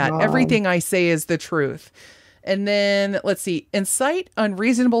like that? God. Everything I say is the truth. And then, let's see, incite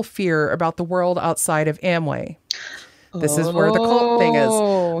unreasonable fear about the world outside of Amway. This is where the cult thing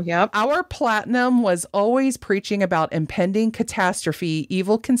is. Yep. Our platinum was always preaching about impending catastrophe,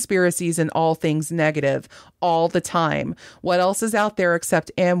 evil conspiracies, and all things negative all the time. What else is out there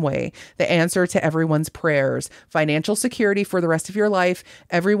except Amway? The answer to everyone's prayers. Financial security for the rest of your life.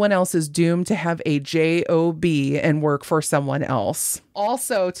 Everyone else is doomed to have a job and work for someone else.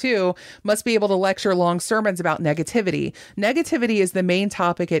 Also, too, must be able to lecture long sermons about negativity. Negativity is the main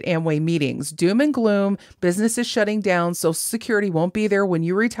topic at Amway meetings. Doom and gloom, businesses shutting down, Social Security won't be there when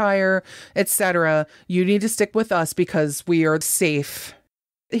you retire, etc. You need to stick with us because we are safe.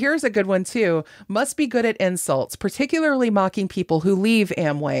 Here's a good one, too. Must be good at insults, particularly mocking people who leave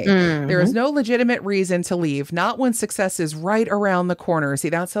Amway. There is no legitimate reason to leave, not when success is right around the corner. See,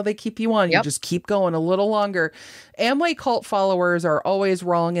 that's how they keep you on. You just keep going a little longer. Amway cult followers are always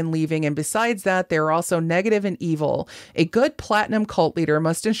wrong in leaving, and besides that, they're also negative and evil. A good platinum cult leader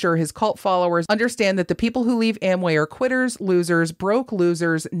must ensure his cult followers understand that the people who leave Amway are quitters, losers, broke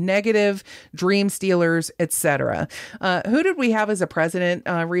losers, negative, dream stealers, etc. Who did we have as a president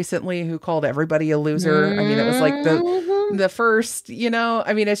recently who called everybody a loser? I mean, it was like the first,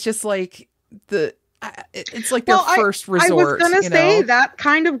 I mean, it's just like it's like their first resort. I was going to say that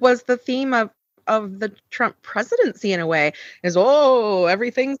kind of was the theme of the Trump presidency in a way, is,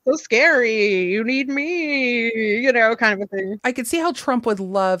 everything's so scary, you need me, kind of a thing. I could see how Trump would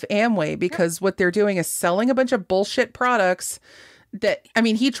love Amway because what they're doing is selling a bunch of bullshit products that, I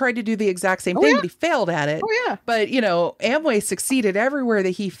mean, he tried to do the exact same thing, but he failed at it. But, Amway succeeded everywhere that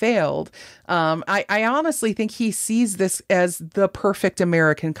he failed. I honestly think he sees this as the perfect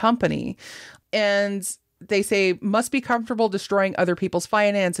American company. And they say must be comfortable destroying other people's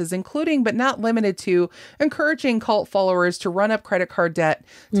finances, including but not limited to encouraging cult followers to run up credit card debt,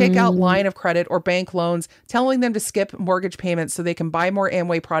 take out line of credit or bank loans, telling them to skip mortgage payments so they can buy more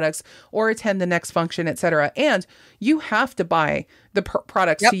Amway products or attend the next function, etc. And you have to buy the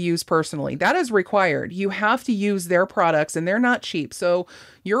products to use personally. That is required. You have to use their products, and they're not cheap. So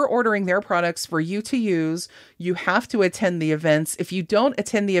you're ordering their products for you to use. You have to attend the events. If you don't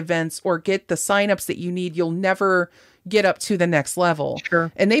attend the events or get the signups that you need, you'll never get up to the next level.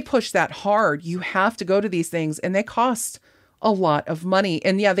 Sure. And they push that hard. You have to go to these things, and they cost a lot of money.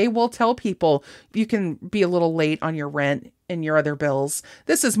 And yeah, they will tell people you can be a little late on your rent and your other bills.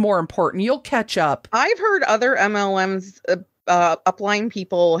 This is more important. You'll catch up. I've heard other MLMs upline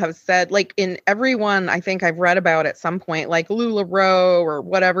people have said, like in everyone I think I've read about at some point, like LuLaRoe or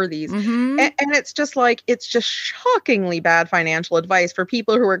whatever these, and it's just like, it's just shockingly bad financial advice for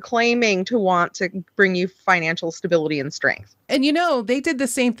people who are claiming to want to bring you financial stability and strength. And you know, they did the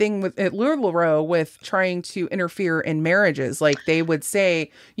same thing at LuLaRoe with trying to interfere in marriages. Like they would say,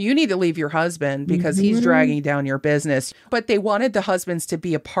 you need to leave your husband because he's dragging down your business. But they wanted the husbands to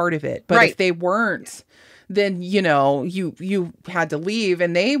be a part of it. But if they weren't, then, you know, you had to leave,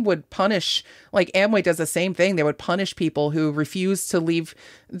 and they would punish, like Amway does the same thing. They would punish people who refused to leave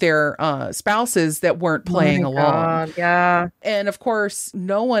their spouses that weren't playing along. God, yeah. And of course,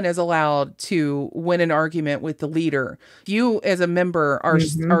 no one is allowed to win an argument with the leader. If you as a member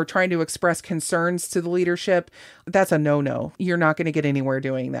are trying to express concerns to the leadership, that's a no-no. You're not going to get anywhere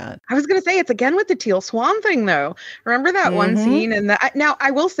doing that. I was going to say, it's again with the teal swan thing, though. Remember that one scene? And now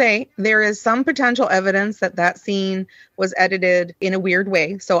I will say there is some potential evidence that scene was edited in a weird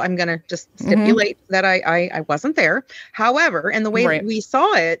way. So I'm going to just stipulate that I wasn't there. However, in the way that we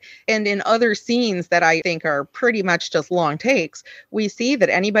saw it, and in other scenes that I think are pretty much just long takes, we see that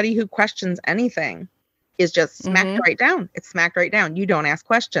anybody who questions anything is just smacked right down. It's smacked right down. You don't ask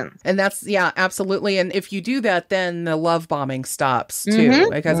questions. And that's, yeah, absolutely. And if you do that, then the love bombing stops too,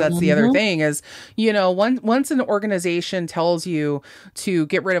 because that's the other thing is, you know, once an organization tells you to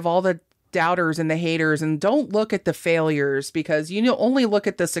get rid of all the doubters and the haters and don't look at the failures, because you know, only look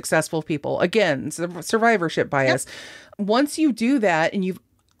at the successful people. Again, survivorship bias. Once you do that and you've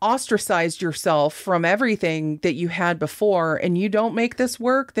ostracized yourself from everything that you had before and you don't make this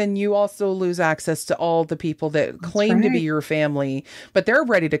work, then you also lose access to all the people that claim to be your family, but they're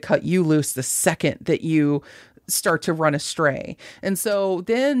ready to cut you loose the second that you start to run astray. And so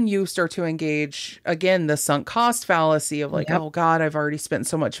then you start to engage again the sunk cost fallacy of like, oh God, I've already spent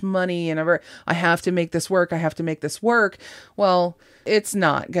so much money and I have to make this work. I have to make this work. Well, it's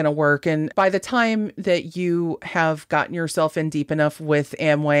not going to work. And by the time that you have gotten yourself in deep enough with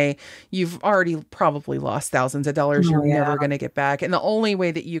Amway, you've already probably lost thousands of dollars you're never going to get back. And the only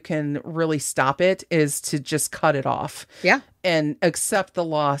way that you can really stop it is to just cut it off. Yeah. And accept the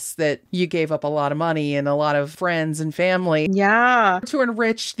loss that you gave up a lot of money and a lot of friends and family. Yeah. To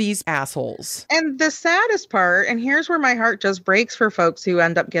enrich these assholes. And the saddest part, and here's where my heart just breaks for folks who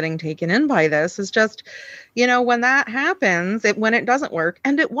end up getting taken in by this, is just, you know, when that happens, when it doesn't work,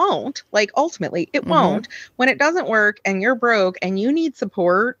 and it won't, like ultimately it won't, when it doesn't work and you're broke and you need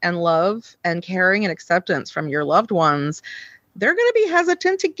support and love and caring and acceptance from your loved ones, they're going to be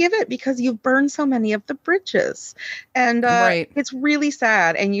hesitant to give it because you've burned so many of the bridges. And it's really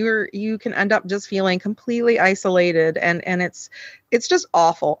sad. And you can end up just feeling completely isolated. And it's just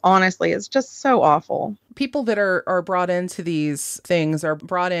awful. Honestly, it's just so awful. People that are brought into these things are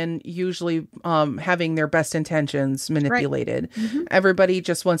brought in usually having their best intentions manipulated. Everybody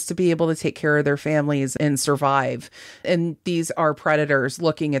just wants to be able to take care of their families and survive. And these are predators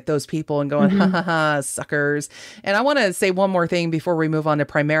looking at those people and going, ha ha ha, suckers. And I want to say one more thing before we move on to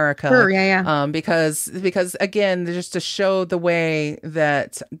Primerica. Sure, because again, just to show the way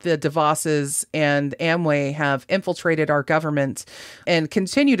that the DeVosses and Amway have infiltrated our government and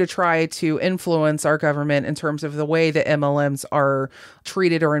continue to try to influence our government in terms of the way that MLMs are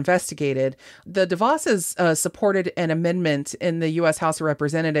treated or investigated. The DeVosses supported an amendment in the U.S. House of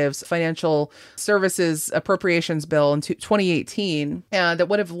Representatives Financial Services Appropriations Bill in 2018 that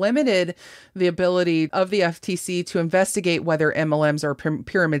would have limited the ability of the FTC to investigate whether MLMs are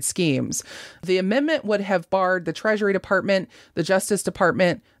pyramid schemes. The amendment would have barred the Treasury Department, the Justice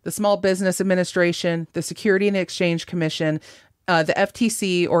Department, the Small Business Administration, the Security and Exchange Commission, the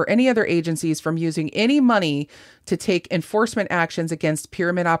FTC, or any other agencies from using any money to take enforcement actions against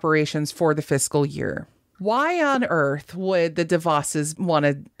pyramid operations for the fiscal year. Why on earth would the DeVosses want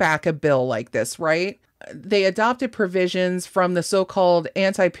to back a bill like this, right? they adopted provisions from the so-called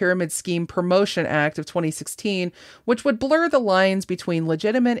Anti-Pyramid Scheme Promotion Act of 2016, which would blur the lines between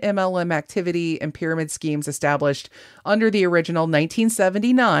legitimate MLM activity and pyramid schemes established under the original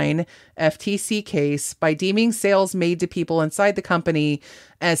 1979 FTC case by deeming sales made to people inside the company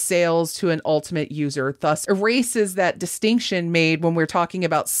as sales to an ultimate user, thus erases that distinction made when we're talking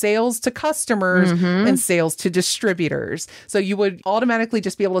about sales to customers and sales to distributors. So you would automatically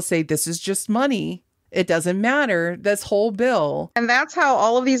just be able to say, this is just money. It doesn't matter, this whole bill. And that's how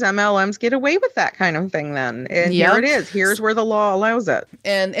all of these MLMs get away with that kind of thing then. And here it is. Here's where the law allows it.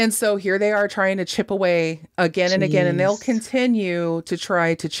 And so here they are trying to chip away again and again, and they'll continue to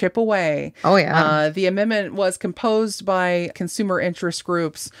try to chip away. Oh, yeah. The amendment was composed by consumer interest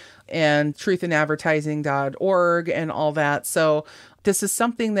groups and truthandadvertising.org and all that. So this is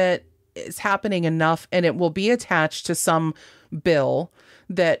something that is happening enough, and it will be attached to some bill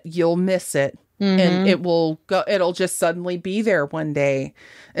that you'll miss it. And it'll just suddenly be there one day.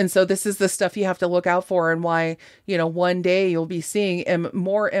 And so this is the stuff you have to look out for, and why, one day you'll be seeing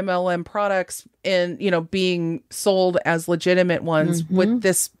more MLM products being sold as legitimate ones with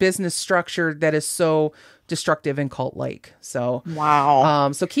this business structure that is so destructive and cult-like. So,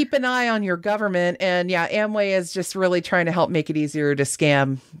 wow. So keep an eye on your government. And yeah, Amway is just really trying to help make it easier to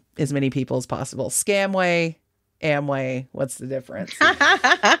scam as many people as possible. Scamway, Amway, what's the difference?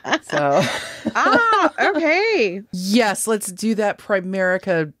 So, okay. Yes, let's do that.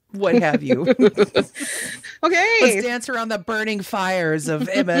 Primerica, what have you? Okay. Let's dance around the burning fires of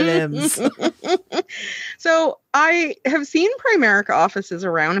M&Ms. So I have seen Primerica offices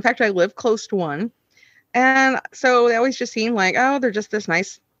around. In fact, I live close to one. And so they always just seem like, oh, they're just this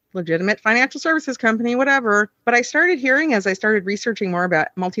nice, legitimate financial services company, whatever. But I started hearing, as I started researching more about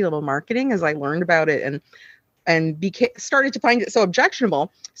multi-level marketing, as I learned about it and started to find it so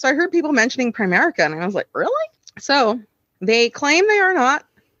objectionable. So I heard people mentioning Primerica, and I was like, really? So they claim they are not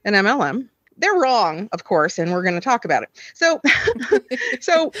an MLM. They're wrong, of course, and we're going to talk about it. So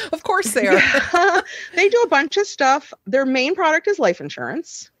Of course they are. Yeah, they do a bunch of stuff. Their main product is life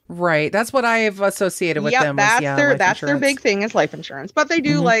insurance. Right. That's what I've associated with them. That's their big thing is life insurance. But they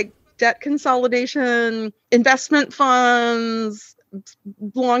do like debt consolidation, investment funds,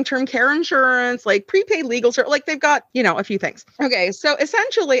 long-term care insurance, like prepaid legal service, like they've got, a few things. Okay. So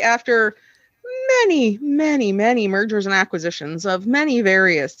essentially after many, many, many mergers and acquisitions of many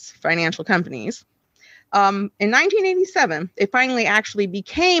various financial companies, in 1987, it finally actually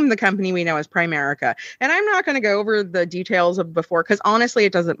became the company we know as Primerica. And I'm not going to go over the details of before, because honestly,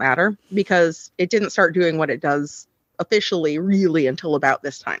 it doesn't matter, because it didn't start doing what it does officially really until about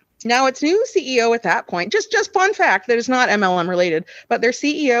this time. Now, its new CEO at that point, just fun fact that is not MLM related, but their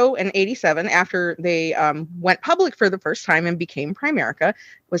CEO in 87, after they went public for the first time and became Primerica,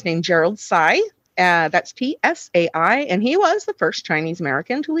 was named Gerald Tsai. That's Tsai, and he was the first Chinese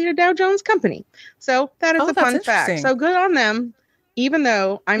American to lead a Dow Jones company. So that is a fun fact. So good on them, even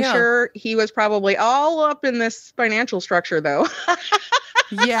though I'm sure he was probably all up in this financial structure, though.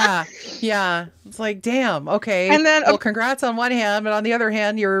 Yeah. It's like, damn. Okay. And then, well, congrats on one hand, but on the other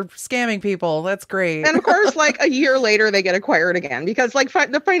hand, you're scamming people. That's great. And of course, like a year later, they get acquired again, because like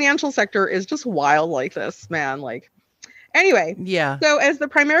the financial sector is just wild like this, man. Like, anyway. Yeah. So as the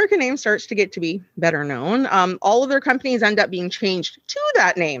Primerica name starts to get to be better known, all of their companies end up being changed to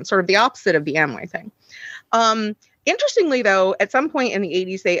that name, sort of the opposite of the Amway thing. Interestingly, though, at some point in the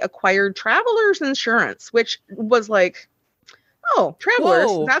 80s, they acquired Travelers Insurance, which was like, oh,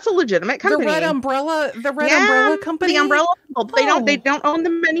 Travelers, that's a legitimate company. The red umbrella company. The umbrella. They don't own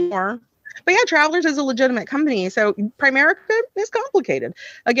them anymore. But yeah, Travelers is a legitimate company. So Primerica is complicated.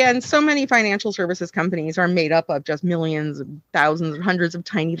 Again, so many financial services companies are made up of just millions, thousands, hundreds of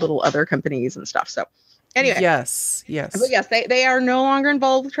tiny little other companies and stuff. So anyway. Yes. But yes, they are no longer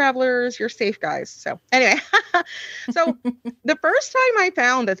involved with Travelers. You're safe, guys. So anyway. So the first time I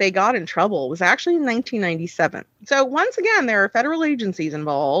found that they got in trouble was actually in 1997. So once again, there are federal agencies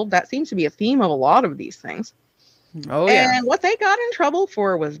involved. That seems to be a theme of a lot of these things. Oh, yeah. And what they got in trouble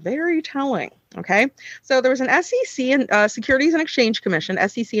for was very telling. Okay. So there was an SEC and Securities and Exchange Commission,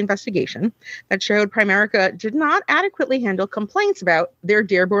 SEC investigation that showed Primerica did not adequately handle complaints about their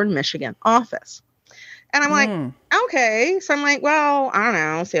Dearborn, Michigan office. And I'm like, okay. So I'm like, well, I don't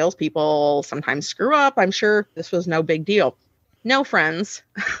know. Salespeople sometimes screw up. I'm sure this was no big deal. No, friends.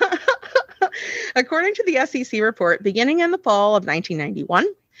 According to the SEC report, beginning in the fall of 1991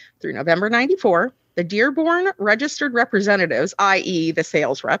 through November 94, the Dearborn registered representatives, i.e. the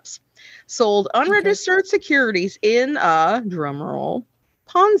sales reps, sold unregistered securities in a, drumroll,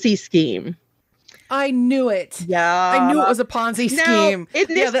 Ponzi scheme. I knew it. Yeah. I knew it was a Ponzi scheme. Now, in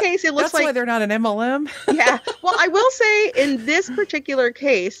this case, it looks that's why they're not an MLM. Yeah. Well, I will say in this particular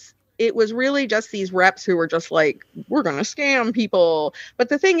case, it was really just these reps who were just like, we're going to scam people. But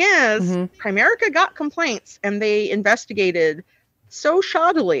the thing is, Primerica got complaints and they investigated so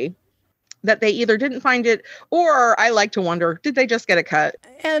shoddily that they either didn't find it, or I like to wonder, did they just get a cut?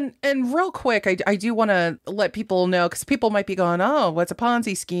 And real quick, I do want to let people know, because people might be going, oh, what's a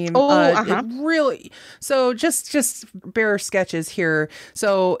Ponzi scheme? It really, so just bare sketches here.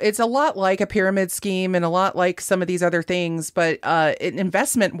 So it's a lot like a pyramid scheme and a lot like some of these other things, but in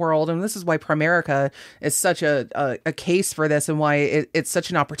investment world, and this is why Primerica is such a case for this and why it's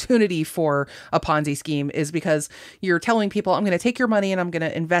such an opportunity for a Ponzi scheme, is because you're telling people, I'm going to take your money and I'm going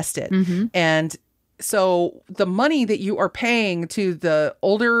to invest it. And so the money that you are paying to the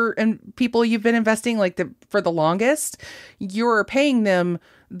older and people you've been investing for the longest, you're paying them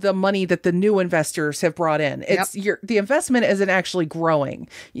the money that the new investors have brought in. It's the investment isn't actually growing.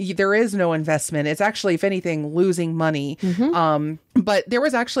 There is no investment. It's actually, if anything, losing money. But there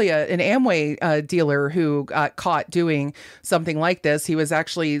was actually an Amway dealer who got caught doing something like this. He was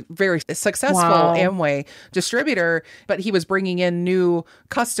actually very successful Amway distributor, but he was bringing in new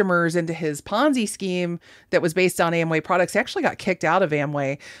customers into his Ponzi scheme that was based on Amway products. He actually got kicked out of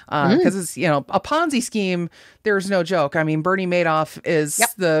Amway because it's, a Ponzi scheme. There's no joke. I mean, Bernie Madoff is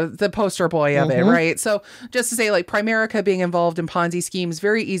the poster boy of it, right? So just to say, like, Primerica being involved in Ponzi schemes,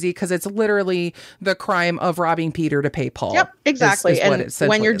 very easy, because it's literally the crime of robbing Peter to pay Paul. Yep, exactly. And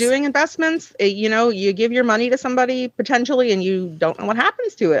when you're doing investments, you give your money to somebody potentially, and you don't know what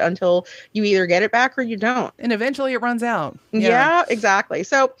happens to it until you either get it back or you don't. And eventually it runs out. Yeah, exactly.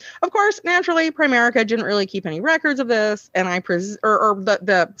 So, of course, naturally, Primerica didn't really keep any records of this, and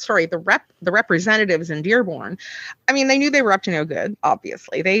the representatives in Dearborn, I mean, they knew they were up to no good,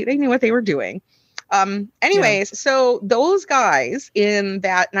 obviously. They knew what they were doing. So those guys in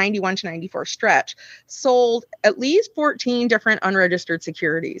that 91 to 94 stretch sold at least 14 different unregistered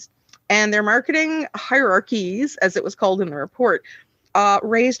securities. And their marketing hierarchies, as it was called in the report,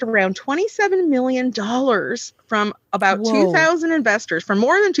 raised around $27 million from about 2,000 investors, from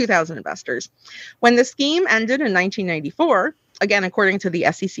more than 2,000 investors. When the scheme ended in 1994, again, according to the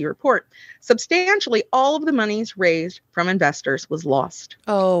SEC report, substantially all of the monies raised from investors was lost.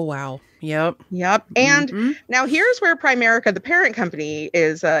 Oh, wow. Yep. And now here's where Primerica, the parent company,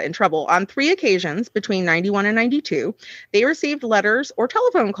 is in trouble. On 3 occasions between 91 and 92, they received letters or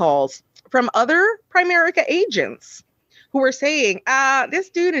telephone calls from other Primerica agents who were saying, this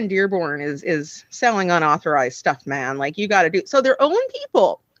dude in Dearborn is selling unauthorized stuff, man. Like, you got to do. So their own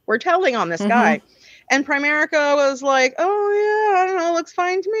people were telling on this guy. And Primerica was like, oh, yeah, I don't know, looks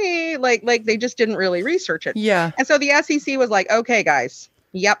fine to me. Like they just didn't really research it. Yeah. And so the SEC was like, okay, guys,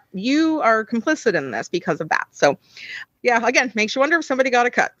 yep, you are complicit in this because of that. So, yeah, again, makes you wonder if somebody got a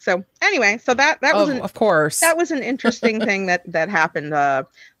cut. So anyway, so that was of course, that was an interesting thing that happened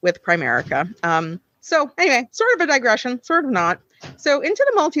with Primerica. So anyway, sort of a digression, sort of not. So into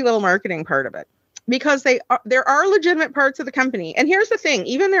the multi-level marketing part of it, because there are legitimate parts of the company. And here's the thing,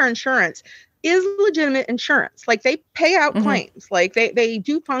 even their insurance is legitimate insurance. Like, they pay out claims. Like, they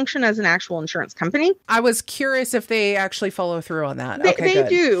do function as an actual insurance company. I was curious if they actually follow through on that.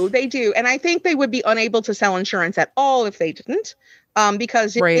 They do. And I think they would be unable to sell insurance at all if they didn't.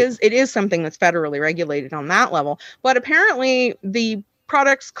 Because it is something that's federally regulated on that level. But apparently the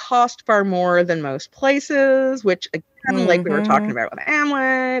products cost far more than most places, which, again, like we were talking about with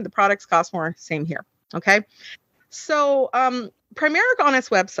Amway, the products cost more. Same here. Okay. So Primerica on its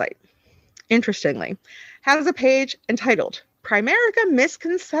website, interestingly, has a page entitled Primerica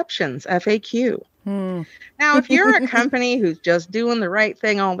Misconceptions FAQ. Now, if you're a company who's just doing the right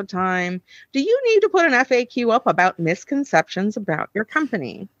thing all the time, do you need to put an FAQ up about misconceptions about your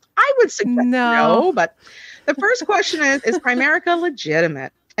company? I would suggest no, but the first question is Primerica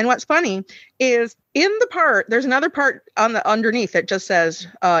legitimate? And what's funny is there's another part on the underneath that just says,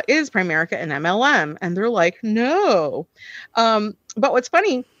 is Primerica an MLM? And they're like, no. But what's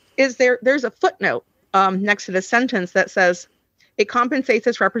funny is there's a footnote next to the sentence that says it compensates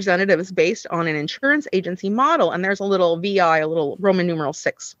its representatives based on an insurance agency model. And there's a little VI, a little Roman numeral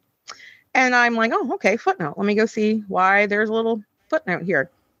 6. And I'm like, oh, okay, footnote. Let me go see why there's a little footnote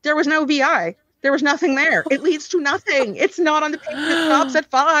here. There was no VI. There was nothing there. It leads to nothing. It's not on the page. It stops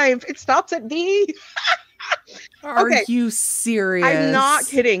at 5. It stops at D. Are you serious? I'm not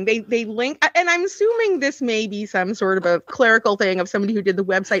kidding. They link, and I'm assuming this may be some sort of a clerical thing of somebody who did the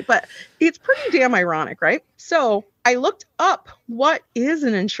website, but it's pretty damn ironic, right? So I looked up what is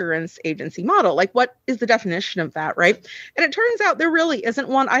an insurance agency model? Like, what is the definition of that, right? And it turns out there really isn't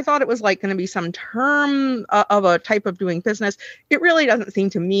one. I thought it was like going to be some term of a type of doing business. It really doesn't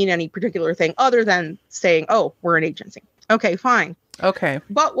seem to mean any particular thing other than saying, oh, we're an agency. Okay, fine. Okay.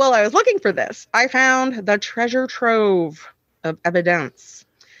 But while I was looking for this, I found the treasure trove of evidence.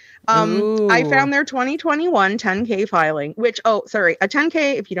 I found their 2021 10K filing, which, a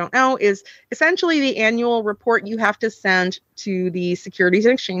 10K, if you don't know, is essentially the annual report you have to send to the Securities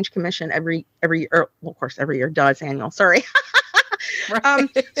and Exchange Commission every year. Well, of course, every year does annual. Sorry. Right.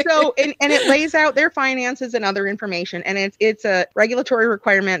 So it lays out their finances and other information, and it's a regulatory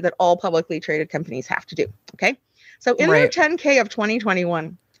requirement that all publicly traded companies have to do. Okay. So in their 10K of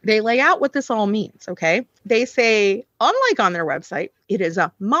 2021, they lay out what this all means, okay? They say, unlike on their website, it is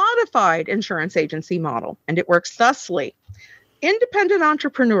a modified insurance agency model, and it works thusly. Independent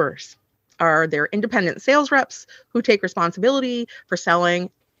entrepreneurs are their independent sales reps who take responsibility for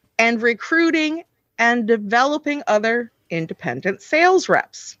selling and recruiting and developing other independent sales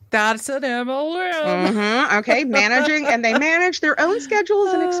reps. That's an MLM. Mm-hmm. Okay, they manage their own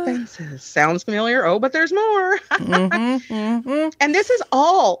schedules and expenses. Sounds familiar? Oh, but there's more. And this is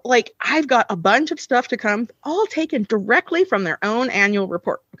all, like, I've got a bunch of stuff to come, all taken directly from their own annual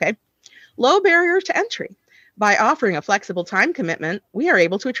report, okay? Low barriers to entry. By offering a flexible time commitment, we are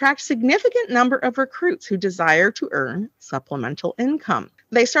able to attract a significant number of recruits who desire to earn supplemental income.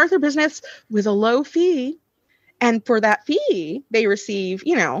 They start their business with a low fee, and for that fee, they receive,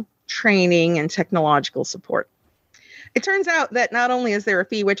 training and technological support. It turns out that not only is there a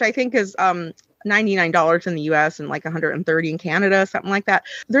fee, which I think is $99 in the US and like $130 in Canada, something like that.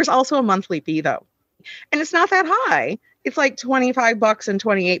 There's also a monthly fee though. And it's not that high. It's like $25 and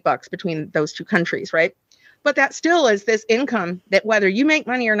 $28 between those two countries, right? But that still is this income that whether you make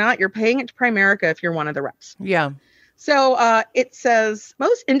money or not, you're paying it to Primerica if you're one of the reps. Yeah. So it says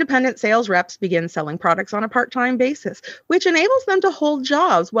most independent sales reps begin selling products on a part-time basis, which enables them to hold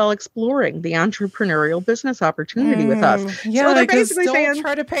jobs while exploring the entrepreneurial business opportunity with us. Yeah, so they're basically saying,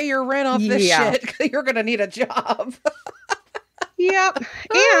 try to pay your rent off this shit. You're going to need a job. Yep.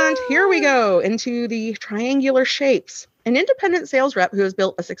 And here we go into the triangular shapes. An independent sales rep who has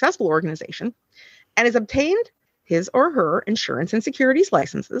built a successful organization and has obtained his or her insurance and securities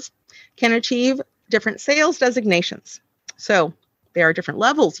licenses can achieve different sales designations. So there are different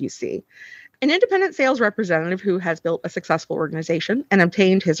levels, you see. An independent sales representative who has built a successful organization and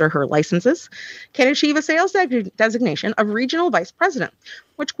obtained his or her licenses can achieve a sales designation of regional vice president,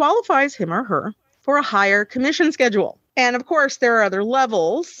 which qualifies him or her for a higher commission schedule. And of course, there are other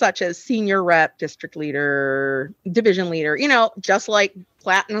levels such as senior rep, district leader, division leader, just like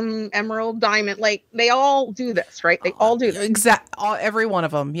platinum, emerald, diamond, like they all do this, right? They all do this. Exactly. Every one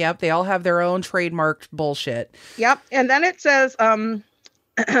of them. Yep. They all have their own trademarked bullshit. Yep. And then it says,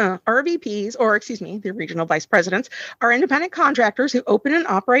 RVPs, or the regional vice presidents, are independent contractors who open and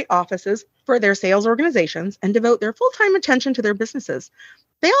operate offices for their sales organizations and devote their full-time attention to their businesses.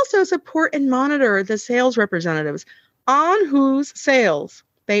 They also support and monitor the sales representatives on whose sales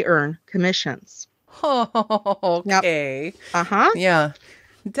they earn commissions. Okay. Yep. Uh-huh. Yeah.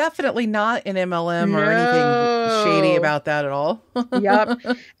 Definitely not an MLM or anything shady about that at all. Yep.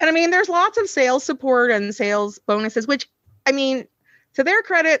 And there's lots of sales support and sales bonuses, which, to their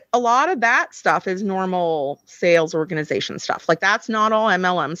credit, a lot of that stuff is normal sales organization stuff. Like that's not all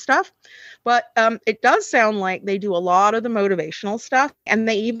MLM stuff, but it does sound like they do a lot of the motivational stuff. And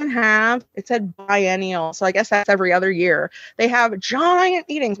they even have, it said biennial. So I guess that's every other year. They have giant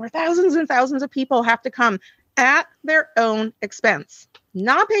meetings where thousands and thousands of people have to come at their own expense,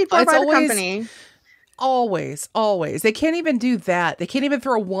 not paid for by the company. Always. They can't even do that. They can't even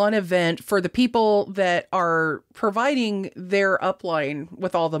throw one event for the people that are providing their upline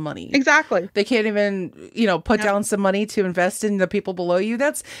with all the money. Exactly. They can't even, put down some money to invest in the people below you.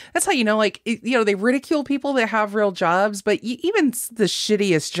 That's how they ridicule people that have real jobs, but even the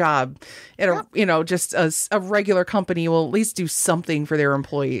shittiest job at just a regular company will at least do something for their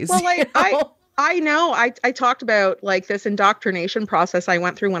employees. Well, I know. I talked about like this indoctrination process I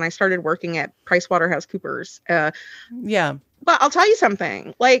went through when I started working at PricewaterhouseCoopers. Yeah. But I'll tell you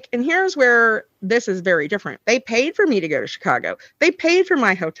something, and here's where this is very different. They paid for me to go to Chicago. They paid for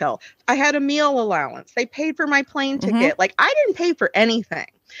my hotel. I had a meal allowance. They paid for my plane ticket. I didn't pay for anything.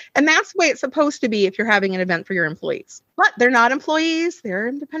 And that's the way it's supposed to be if you're having an event for your employees. But they're not employees. They're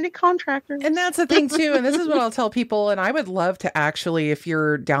independent contractors. And that's the thing too. And this is what I'll tell people. And I would love to actually, if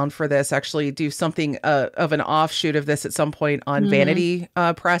you're down for this, actually do something of an offshoot of this at some point on vanity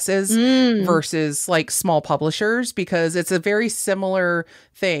presses versus like small publishers, because it's a very similar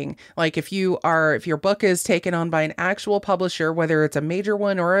thing. Like if your book is taken on by an actual publisher, whether it's a major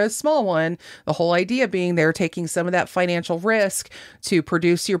one or a small one, the whole idea being they're taking some of that financial risk to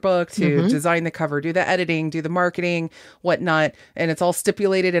produce your book, to design the cover, do the editing, do the marketing, whatnot, and it's all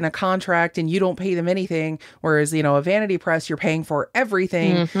stipulated in a contract and you don't pay them anything. Whereas, a vanity press, you're paying for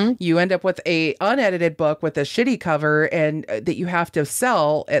everything. You end up with a unedited book with a shitty cover and that you have to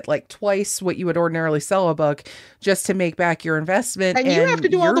sell at like twice what you would ordinarily sell a book just to make back your investment. And you have to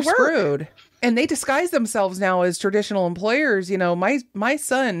do all the work. Screwed. And they disguise themselves now as traditional employers. My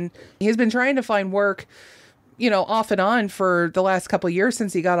son, he's been trying to find work, off and on for the last couple of years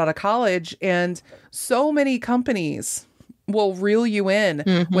since he got out of college. And so many companies will reel you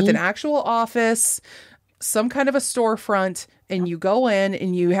in with an actual office, some kind of a storefront, and you go in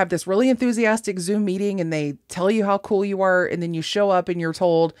and you have this really enthusiastic Zoom meeting and they tell you how cool you are. And then you show up and you're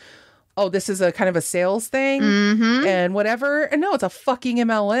told, oh, this is a kind of a sales thing and whatever. And no, it's a fucking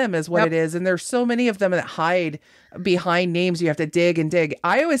MLM is what it is. And there's so many of them that hide behind names. You have to dig and dig.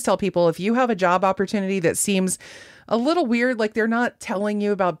 I always tell people, if you have a job opportunity that seems a little weird, like they're not telling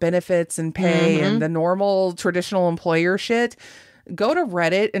you about benefits and pay and the normal traditional employer shit, go to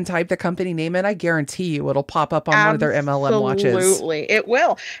Reddit and type the company name in. I guarantee you it'll pop up on one of their MLM watches. Absolutely, it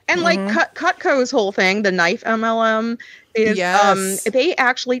will. And like Cutco's whole thing, the knife MLM is, they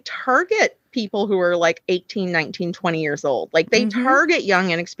actually target people who are like 18, 19, 20 years old. Like they target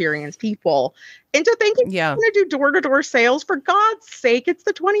young and experienced people into thinking you're going to do door-to-door sales. For God's sake, it's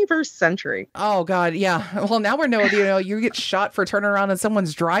the 21st century. Oh, God, yeah. Well, now we're you get shot for turning around in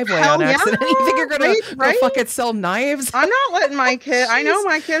someone's driveway on accident. You think you're going to go fucking sell knives? I'm not letting my kid, I know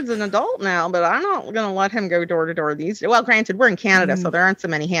my kid's an adult now, but I'm not going to let him go door-to-door these days. Well, granted, we're in Canada, so there aren't so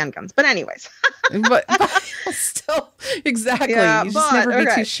many handguns. But anyways. but still, exactly. You just never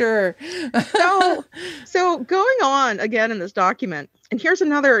be too sure. So going on again in this document, and here's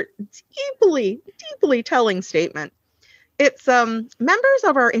another deeply, deeply telling statement. It's members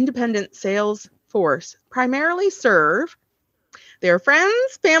of our independent sales force primarily serve their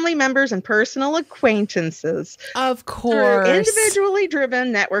friends, family members, and personal acquaintances. Of course. Through individually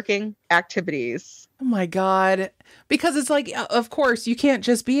driven networking activities. Oh my God. Because it's like, of course, you can't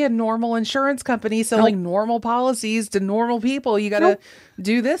just be a normal insurance company selling normal policies to normal people. You got to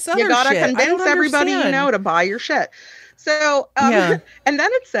do this other shit. You got to convince everybody you know to buy your shit. So, and then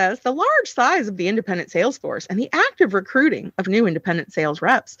it says the large size of the independent sales force and the active recruiting of new independent sales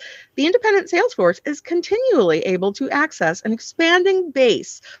reps. The independent sales force is continually able to access an expanding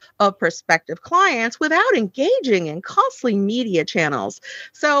base of prospective clients without engaging in costly media channels.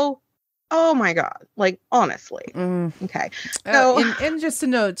 So, oh my God, like honestly. Okay. So, and just to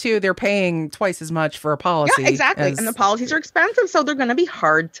note too, they're paying twice as much for a policy. Yeah, exactly. And the policies are expensive, so they're going to be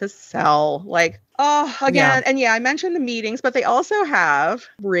hard to sell. Like, and I mentioned the meetings, but they also have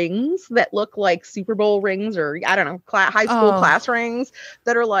rings that look like Super Bowl rings or I don't know, high school class rings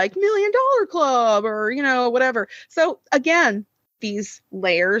that are like $1 Million Club or, whatever. So again, these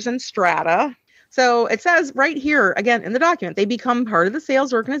layers and strata. So it says right here, again, in the document, they become part of the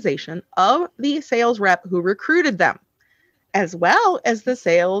sales organization of the sales rep who recruited them, as well as the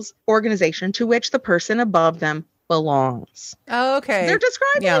sales organization to which the person above them belongs. Oh, okay. They're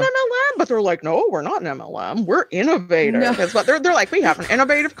describing an MLM, but they're like, no, we're not an MLM. We're innovative. No. That's what they're like. We have an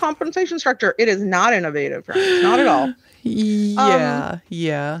innovative compensation structure. It is not innovative, friends. Not at all. Yeah.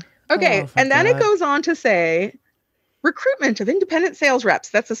 Okay. And then it goes on to say recruitment of independent sales reps.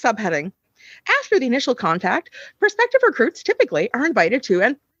 That's a subheading. After the initial contact, prospective recruits typically are invited to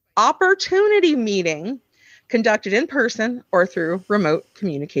an opportunity meeting conducted in person or through remote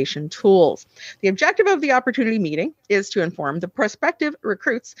communication tools. The objective of the opportunity meeting is to inform the prospective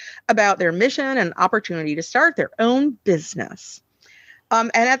recruits about their mission and opportunity to start their own business.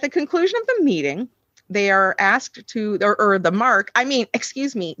 And at the conclusion of the meeting, they are asked to, the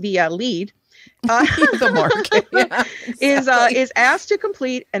lead, the market is asked to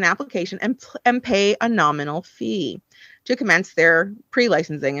complete an application and pay a nominal fee to commence their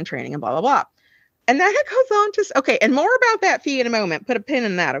pre-licensing and training and blah, blah, blah. And then it goes on to, and more about that fee in a moment. Put a pin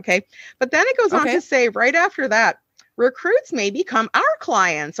in that, okay? But then it goes on to say right after that, recruits may become our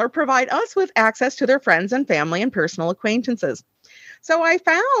clients or provide us with access to their friends and family and personal acquaintances. So I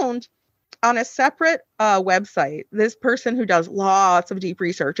found on a separate website, this person who does lots of deep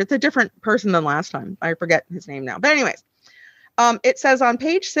research. It's a different person than last time. I forget his name now. But anyways, It says on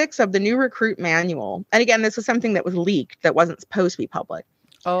page 6 of the new recruit manual, and again, this is something that was leaked that wasn't supposed to be public.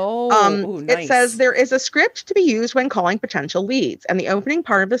 Ooh, It says nice. there is a script to be used when calling potential leads. And the opening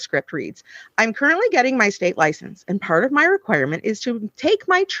part of the script reads, I'm currently getting my state license, and part of my requirement is to take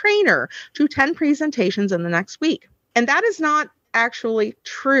my trainer to 10 presentations in the next week. And that is not actually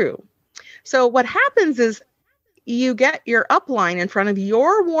true. So what happens is you get your upline in front of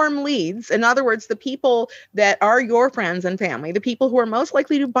your warm leads. In other words, the people that are your friends and family, the people who are most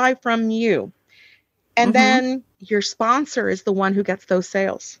likely to buy from you. And then your sponsor is the one who gets those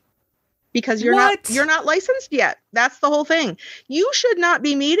sales because you're not licensed yet. That's the whole thing. You should not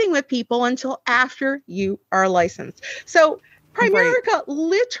be meeting with people until after you are licensed. So Primerica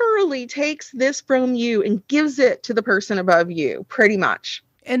literally takes this from you and gives it to the person above you, pretty much.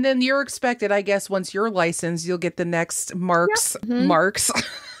 And then you're expected, I guess, once you're licensed, you'll get the next marks,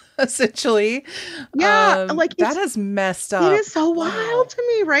 essentially. Yeah, that is messed up. It is so wild to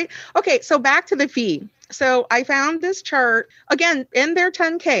me, right? Okay, so back to the fee. So I found this chart, again, in their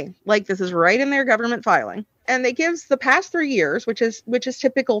 10K, like this is right in their government filing. And it gives the past 3 years, which is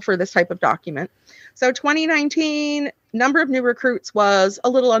typical for this type of document. So 2019, number of new recruits was a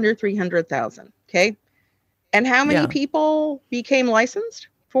little under 300,000, okay? And how many people became licensed?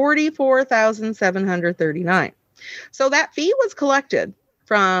 44,739. So that fee was collected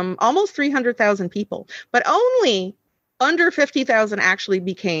from almost 300,000 people, but only under 50,000 actually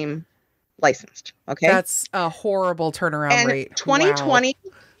became licensed. Okay. That's a horrible turnaround rate. 2020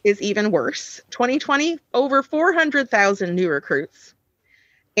 is even worse. 2020, over 400,000 new recruits.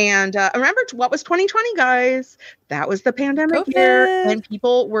 And remember, what was 2020, guys? That was the pandemic year, and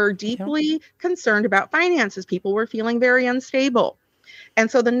people were deeply concerned about finances. People were feeling very unstable. And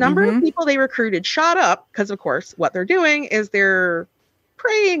so the number of people they recruited shot up because, of course, what they're doing is they're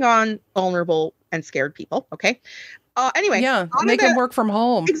preying on vulnerable and scared people. Okay. Anyway. Yeah, make them work from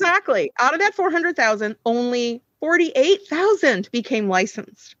home. Exactly. Out of that 400,000, only 48,000 became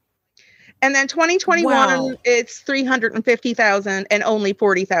licensed. And then 2021, it's 350,000 and only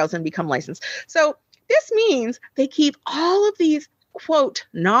 40,000 become licensed. So this means they keep all of these, quote,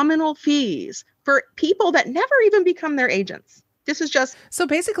 nominal fees for people that never even become their agents. This is just so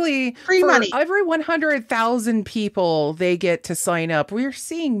basically free money. Every 100,000 people they get to sign up, we're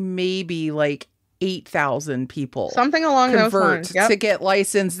seeing maybe like 8,000 people something along those lines to get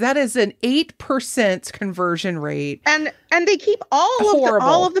licensed. That is an 8% conversion rate. And they keep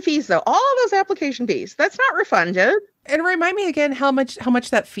all of the fees, though, all of those application fees. That's not refunded. And remind me again how much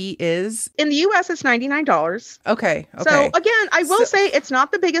that fee is. In the US, it's $99. Okay. So again, I will say it's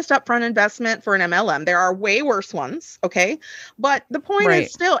not the biggest upfront investment for an MLM. There are way worse ones. Okay. But the point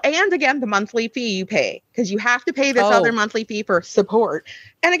is still, and again, the monthly fee you pay, because you have to pay this other monthly fee for support.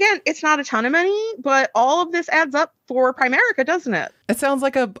 And again, it's not a ton of money, but all of this adds up for Primerica, doesn't it? It sounds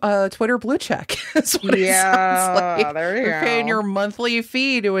like a Twitter blue check. That's what it sounds like. There you You're paying your monthly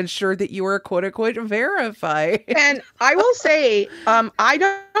fee to ensure that you are quote unquote verified. And I will say,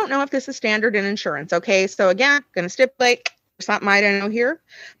 I don't know if this is standard in insurance. Okay, so again, going to stipulate something I don't know here,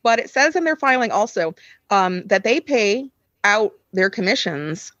 but it says in their filing also that they pay out their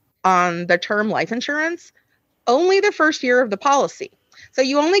commissions on the term life insurance only the first year of the policy. So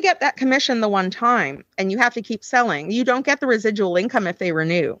you only get that commission the one time, and you have to keep selling. You don't get the residual income if they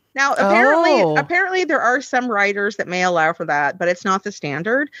renew. Now, apparently there are some writers that may allow for that, but it's not the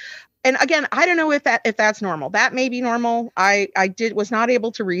standard. And again, I don't know if that's normal. That may be normal. I was not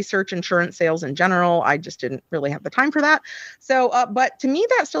able to research insurance sales in general. I just didn't really have the time for that. So, but to me,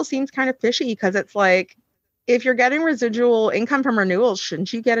 that still seems kind of fishy because it's like, if you're getting residual income from renewals,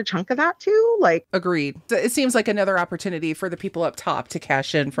 shouldn't you get a chunk of that too? Like, agreed. It seems like another opportunity for the people up top to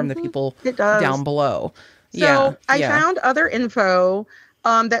cash in from the people it does. Down below. So I found other info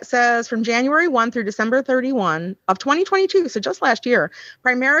that says from January 1 through December 31 of 2022, so just last year,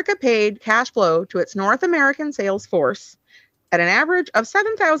 Primerica paid cash flow to its North American sales force at an average of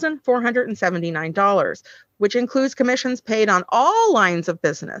 $7,479, which includes commissions paid on all lines of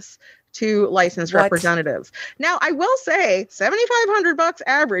business to licensed representatives. Now, I will say $7,500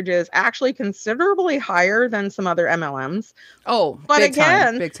 average is actually considerably higher than some other MLMs. Oh, but big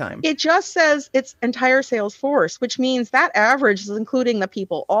again, time. It just says its entire sales force, which means that average is including the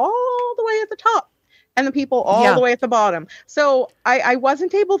people all the way at the top and the people all the way at the bottom. So I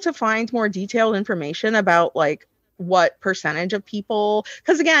wasn't able to find more detailed information about like what percentage of people,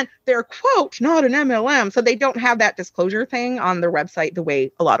 because again, they're quote, not an MLM. So they don't have that disclosure thing on their website the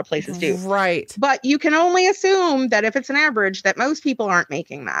way a lot of places do. Right. But you can only assume that if it's an average, that most people aren't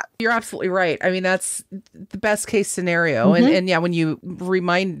making that. You're absolutely right. I mean, that's the best case scenario. And yeah, when you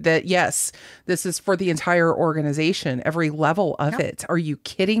remind that, yes, this is for the entire organization, every level of it. Are you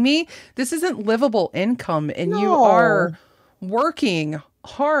kidding me? This isn't livable income, and you are working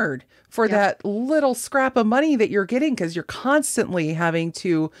hard for that little scrap of money that you're getting, because you're constantly having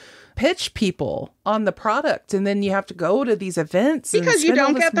to pitch people on the product, and then you have to go to these events because you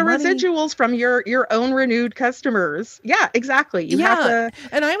don't get the residuals from your own renewed customers. Yeah, exactly. You have to.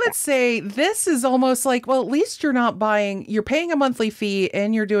 And I would say this is almost like, well, at least you're not buying, you're paying a monthly fee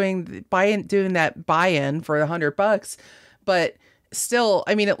and you're doing that buy-in for $100, but still,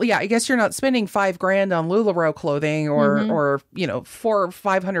 I mean, I guess you're not spending $5,000 on LuLaRoe clothing or $400 or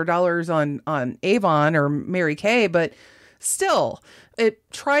 $500 on Avon or Mary Kay, but still, it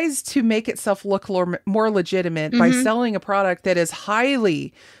tries to make itself look more legitimate by selling a product that is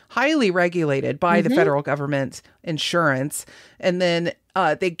highly, highly regulated by the federal government insurance. And then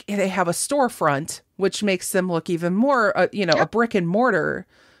they have a storefront, which makes them look even more, a brick and mortar.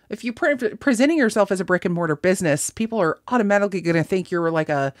 If you presenting yourself as a brick and mortar business, people are automatically going to think you're like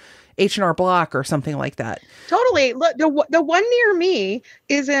a H&R Block or something like that. Totally. Look, the one near me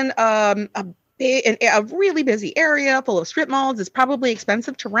is in a really busy area full of strip malls. It's probably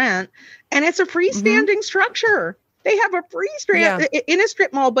expensive to rent, and it's a freestanding structure. They have a in a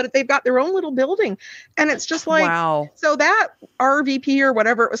strip mall, but they've got their own little building. And it's just like, wow. So that RVP or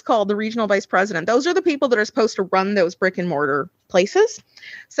whatever it was called, the regional vice president, those are the people that are supposed to run those brick and mortar places.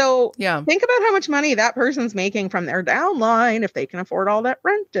 So think about how much money that person's making from their downline if they can afford all that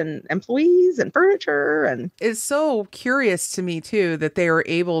rent and employees and furniture. And it's so curious to me, too, that they are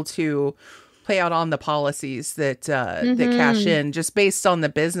able to play out on the policies that that cash in just based on the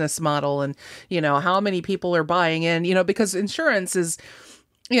business model and, how many people are buying in, because insurance is,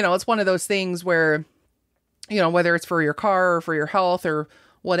 it's one of those things where, whether it's for your car or for your health or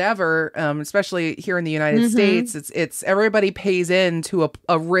whatever, especially here in the United States, it's everybody pays into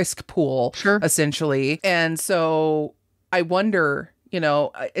a risk pool, essentially. And so I wonder,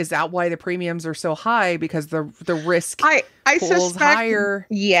 is that why the premiums are so high? Because the risk I suspect higher.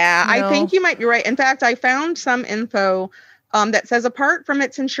 Yeah, I think you might be right. In fact, I found some info that says apart from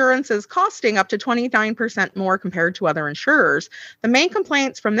its insurances costing up to 29% more compared to other insurers, the main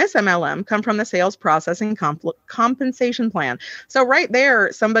complaints from this MLM come from the sales processing compensation plan. So right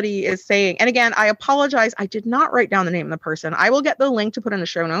there, somebody is saying, and again, I apologize, I did not write down the name of the person. I will get the link to put in the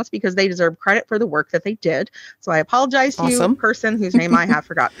show notes because they deserve credit for the work that they did. So I apologize to you, person whose name I have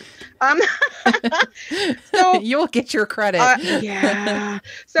forgotten. So you'll get your credit.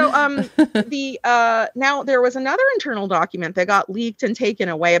 So now there was another internal document that got leaked and taken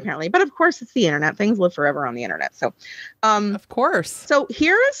away apparently, but of course it's the internet. Things live forever on the internet. So, of course. So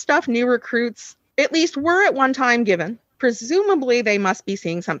here is stuff new recruits at least were at one time given. Presumably they must be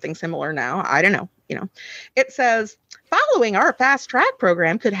seeing something similar now. I don't know. It says following our fast track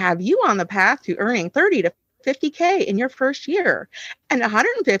program could have you on the path to earning 30 to 50K in your first year and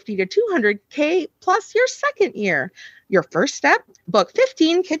 150 to 200K plus your second year. Your first step, book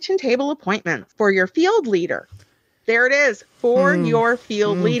 15 kitchen table appointments for your field leader. There it is, for your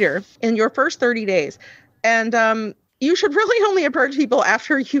field leader in your first 30 days. And you should really only approach people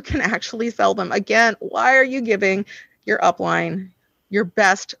after you can actually sell them. Again, why are you giving your upline your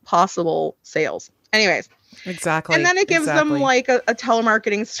best possible sales? Anyways. Exactly. And then it gives them like a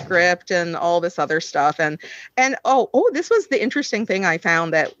telemarketing script and all this other stuff. And this was the interesting thing I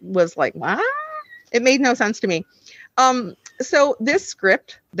found that was like, what? It made no sense to me. So this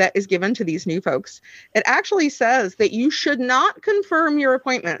script that is given to these new folks, it actually says that you should not confirm your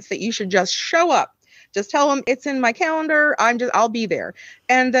appointments, that you should just show up. Just tell them it's in my calendar. I'll be there.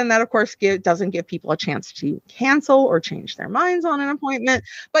 And then that, of course, doesn't give people a chance to cancel or change their minds on an appointment.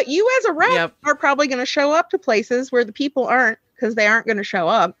 But you as a rep are probably going to show up to places where the people aren't because they aren't going to show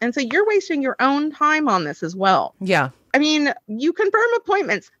up. And so you're wasting your own time on this as well. Yeah. I mean, you confirm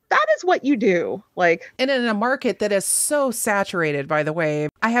appointments. That is what you do. And in a market that is so saturated, by the way,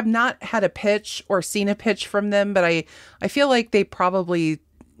 I have not had a pitch or seen a pitch from them, but I feel like they probably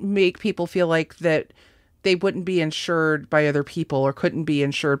make people feel like that they wouldn't be insured by other people or couldn't be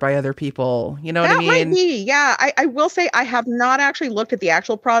insured by other people. You know what I mean? That might be. Yeah. I will say I have not actually looked at the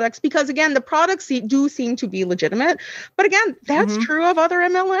actual products because, again, the products do seem to be legitimate. But again, that's true of other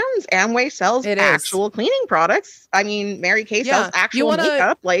MLMs. Amway sells actual cleaning products. I mean, Mary Kay sells actual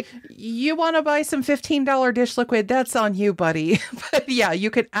makeup. Like, you want to buy some $15 dish liquid? That's on you, buddy. But yeah,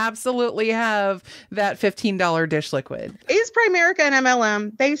 you could absolutely have that $15 dish liquid. Is Primerica an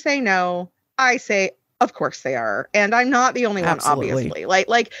MLM? They say no. I say, of course they are. And I'm not the only one, obviously.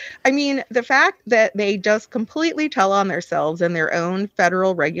 Like, I mean, the fact that they just completely tell on themselves in their own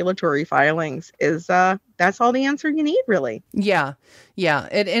federal regulatory filings is, that's all the answer you need, really. Yeah. Yeah.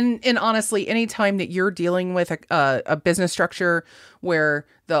 And honestly, anytime that you're dealing with a business structure where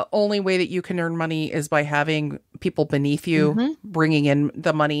the only way that you can earn money is by having people beneath you bringing in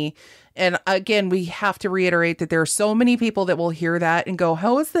the money. And again, we have to reiterate that there are so many people that will hear that and go,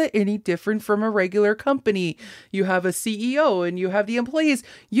 how is that any different from a regular company? You have a CEO and you have the employees.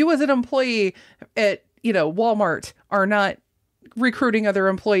 You as an employee at, Walmart are not recruiting other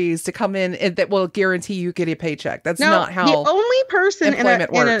employees to come in and that will guarantee you get a paycheck. That's not how the only person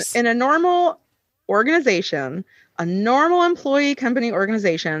employment works. In a normal organization, a normal employee company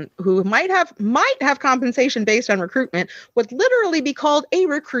organization who might have compensation based on recruitment would literally be called a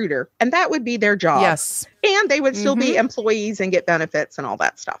recruiter, and that would be their job. Yes. And they would still be employees and get benefits and all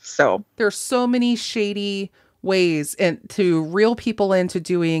that stuff. So there's so many shady ways and to reel people into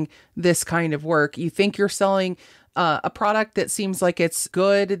doing this kind of work. You think you're selling a product that seems like it's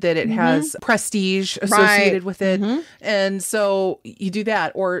good, that it has prestige associated with it. And so you do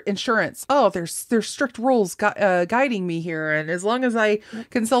that, or insurance. Oh, there's strict rules guiding me here. And as long as I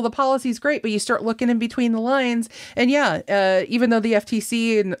can sell the policies, great. But you start looking in between the lines. And even though the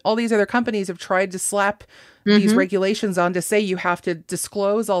FTC and all these other companies have tried to slap these regulations on to say you have to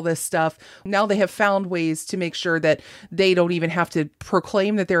disclose all this stuff, now they have found ways to make sure that they don't even have to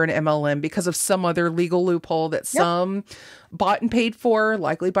proclaim that they're an MLM because of some other legal loophole that some bought and paid for,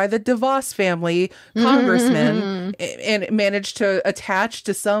 likely by the DeVos family congressman, and managed to attach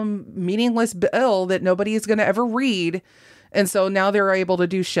to some meaningless bill that nobody is going to ever read. And so now they're able to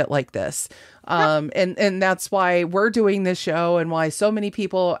do shit like this. And that's why we're doing this show and why so many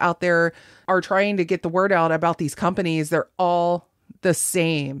people out there are trying to get the word out about these companies. They're all the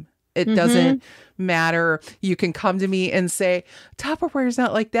same. It doesn't matter. You can come to me and say, Tupperware is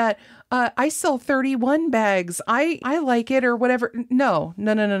not like that. I sell 31 bags. I like it or whatever. No.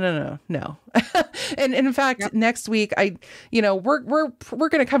 And in fact, next week, we're going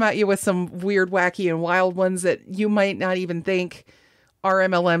to come at you with some weird, wacky and wild ones that you might not even think are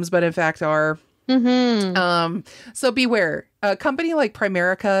MLMs, but in fact are. So beware. A company like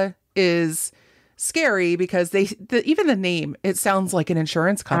Primerica is scary because even the name, it sounds like an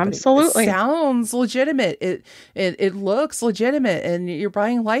insurance company. Absolutely. It sounds legitimate. It looks legitimate, and you're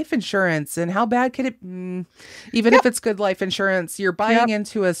buying life insurance. And how bad could it, even if it's good life insurance, you're buying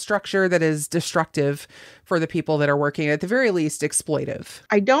into a structure that is destructive for the people that are working, at the very least exploitive.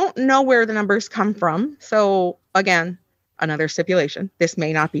 I don't know where the numbers come from. So again, another stipulation, this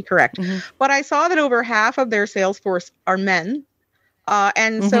may not be correct, but I saw that over half of their sales force are men.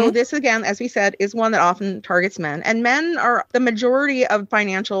 And so this, again, as we said, is one that often targets men, and men are the majority of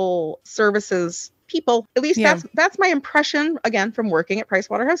financial services people. At least that's my impression, again, from working at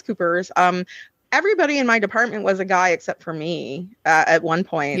PricewaterhouseCoopers. Everybody in my department was a guy except for me at one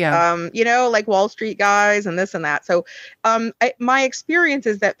point, like Wall Street guys and this and that. So my experience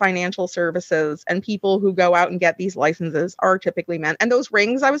is that financial services and people who go out and get these licenses are typically men. And those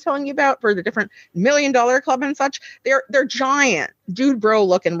rings I was telling you about for the different $1 Million Club and such, they're giant dude bro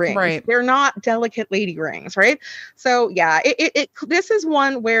looking rings. Right. They're not delicate lady rings. Right. So this is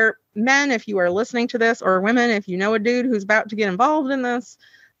one where men, if you are listening to this, or women, if you know a dude who's about to get involved in this,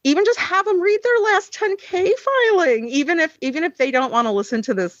 even just have them read their last 10K filing, even if they don't want to listen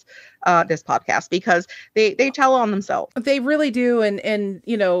to this podcast, because they tell on themselves. They really do, and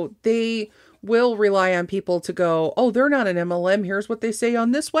they will rely on people to go, oh, they're not an MLM. Here's what they say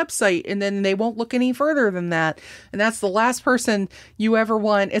on this website. And then they won't look any further than that. And that's the last person you ever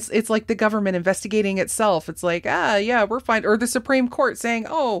want. It's like the government investigating itself. It's like, we're fine. Or the Supreme Court saying,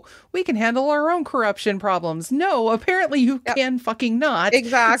 oh, we can handle our own corruption problems. No, apparently you can fucking not.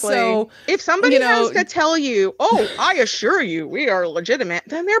 Exactly. So if somebody has to tell you, oh, I assure you we are legitimate,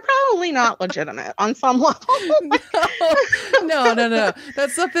 then they're probably not legitimate on some level. No.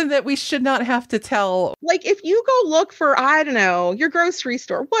 That's something that we should not have to tell. Like if you go look for, I don't know, your grocery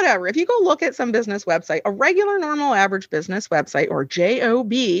store, whatever, if you go look at some business website, a regular, normal, average business website, or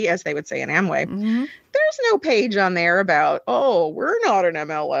JOB, as they would say in Amway, there's no page on there about, oh, we're not an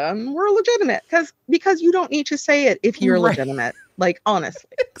MLM, we're legitimate, because you don't need to say it if you're Right. legitimate. Like, honestly.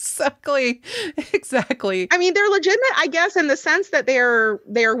 Exactly. I mean, they're legitimate, I guess, in the sense that they're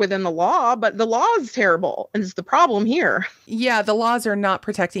within the law, but the law is terrible, and it's the problem here. Yeah, the laws are not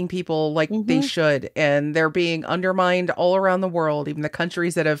protecting people like they should, and they're being undermined all around the world. Even the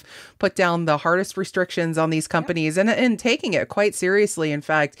countries that have put down the hardest restrictions on these companies and taking it quite seriously, in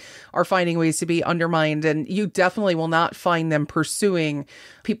fact, are finding ways to be undermined. And you definitely will not find them pursuing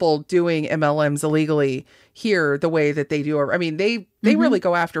people doing MLMs illegally here the way that they do. I mean, they really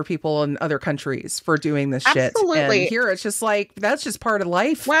go after people in other countries for doing this shit. Absolutely. And here it's just like, that's just part of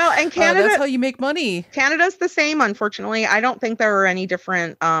life. Well, and Canada, that's how you make money. Canada's the same, unfortunately. I don't think there are any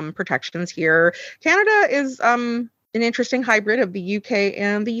different protections here. Canada is an interesting hybrid of the UK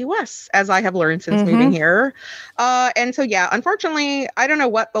and the US, as I have learned since moving here. And so, yeah, unfortunately, I don't know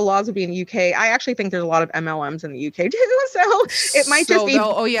what the laws would be in the UK. I actually think there's a lot of MLMs in the UK too. So it might just be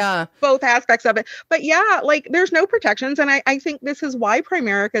both aspects of it. But yeah, like there's no protections. And I think this is why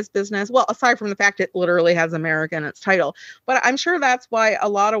Primerica's business, well, aside from the fact it literally has America in its title, but I'm sure that's why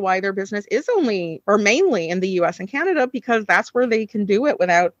their business is only or mainly in the US and Canada, because that's where they can do it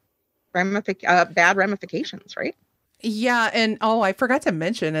without bad ramifications, right? Yeah. And I forgot to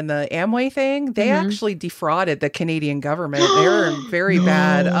mention in the Amway thing, they actually defrauded the Canadian government. They're very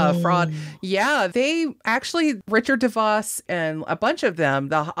bad fraud. Yeah. They actually, Richard DeVos and a bunch of them,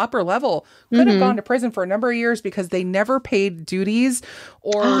 the upper level, could have gone to prison for a number of years because they never paid duties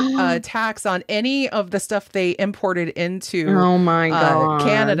or tax on any of the stuff they imported into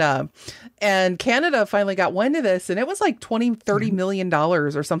Canada. And Canada finally got wind of this, and it was like $20-30 million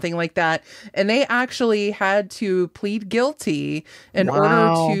or something like that. And they actually had to plead guilty in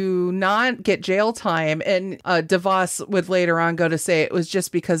order to not get jail time. And DeVos would later on go to say it was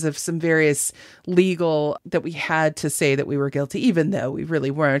just because of some various legal that we had to say that we were guilty, even though we really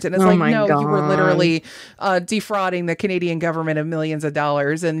weren't. And it's you were literally defrauding the Canadian government of millions of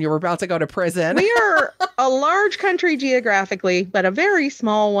dollars, and you were about to go to prison. We are a large country geographically, but a very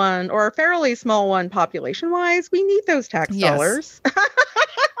small one, or a fairly small one population-wise. We need those tax dollars.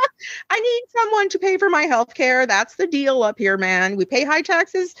 I need someone to pay for my health care. That's the deal up here, man. We pay high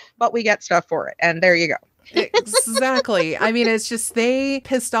taxes, but we get stuff for it. And there you go. Exactly. I mean, it's just they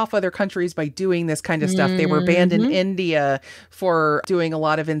pissed off other countries by doing this kind of stuff. They were banned in India for doing a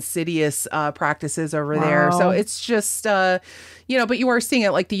lot of insidious practices over there. So it's just, but you are seeing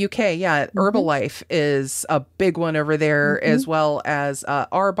it like the UK. Yeah. Herbalife is a big one over there, as well as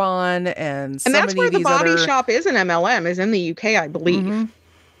Arbonne and that's where the Body Shop is an MLM, is in the UK, I believe.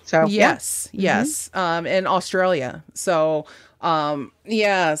 So yes. In Australia. So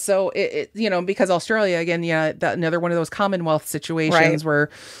so it because Australia, again, another one of those Commonwealth situations where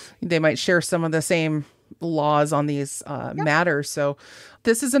they might share some of the same laws on these matters. So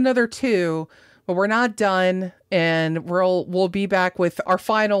this is another two, but we're not done, and we'll be back with our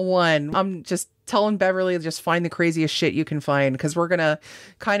final one. I'm just telling Beverly to just find the craziest shit you can find, because we're going to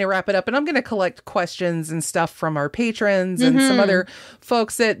kind of wrap it up, and I'm going to collect questions and stuff from our patrons and some other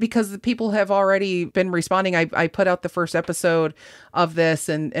folks because the people have already been responding. I put out the first episode of this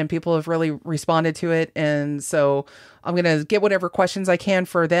and people have really responded to it. And so I'm going to get whatever questions I can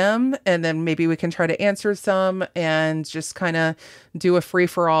for them, and then maybe we can try to answer some and just kind of do a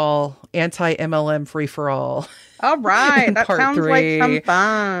free-for-all, anti-MLM free-for-all. All right. That sounds like some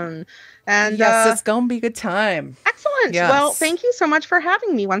fun. And yes, it's going to be a good time. Excellent. Yes. Well, thank you so much for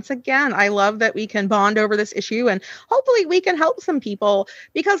having me once again. I love that we can bond over this issue, and hopefully we can help some people,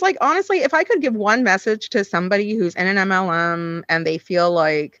 because honestly, if I could give one message to somebody who's in an MLM and they feel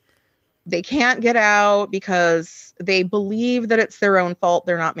like they can't get out because they believe that it's their own fault,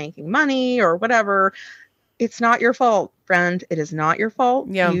 they're not making money or whatever, it's not your fault, friend. It is not your fault.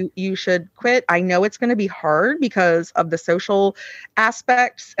 Yeah. You should quit. I know it's going to be hard because of the social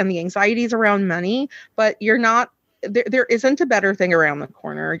aspects and the anxieties around money, but you're not, there isn't a better thing around the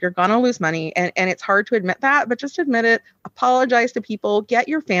corner. You're going to lose money, and it's hard to admit that, but just admit it, apologize to people, get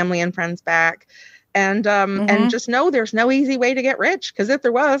your family and friends back. And just know there's no easy way to get rich, because if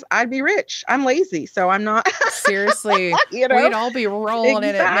there was, I'd be rich. I'm lazy, so I'm not. Seriously, we'd all be rolling in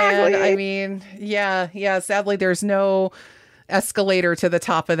it, man. I mean, yeah. Sadly, there's no escalator to the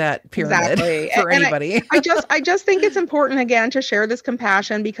top of that pyramid for anybody. I just think it's important, again, to share this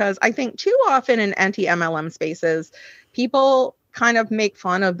compassion, because I think too often in anti-MLM spaces, people kind of make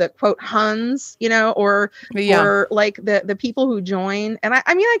fun of the quote Huns, or like the people who join. And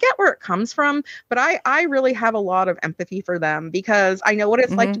I mean, I get where it comes from, but I really have a lot of empathy for them because I know what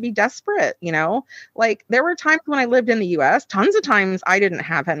it's like to be desperate, like there were times when I lived in the US, tons of times I didn't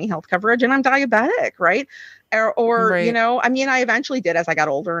have any health coverage and I'm diabetic, right? Or right. I mean, I eventually did as I got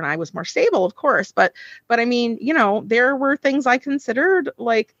older and I was more stable, of course, but I mean, there were things I considered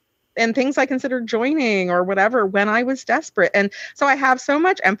and things I considered joining or whatever when I was desperate. And so I have so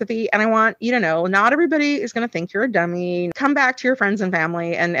much empathy and I want you to know, not everybody is going to think you're a dummy. Come back to your friends and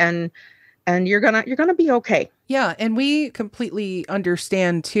family and you're going to be okay. Yeah. And we completely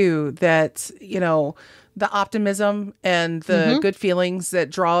understand too that, the optimism and the good feelings that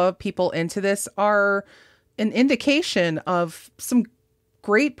draw people into this are an indication of some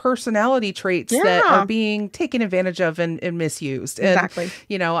great personality traits that are being taken advantage of and misused. And, exactly.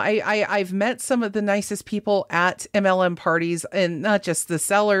 I've met some of the nicest people at MLM parties, and not just the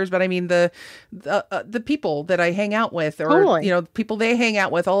sellers, but I mean the people that I hang out with, or totally. People they hang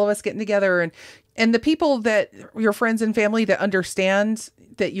out with, all of us getting together, and the people that your friends and family that understand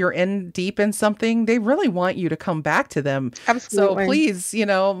that you're in deep in something, they really want you to come back to them. Absolutely. So please,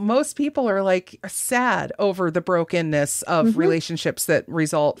 most people are like sad over the brokenness of relationships that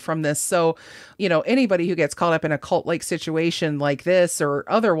result from this. So, anybody who gets caught up in a cult-like situation like this or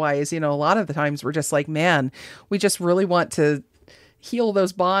otherwise, a lot of the times we're just like, man, we just really want to heal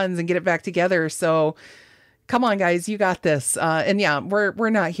those bonds and get it back together. So come on, guys, you got this. And yeah, we're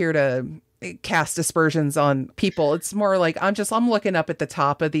not here to cast aspersions on people. It's more like I'm looking up at the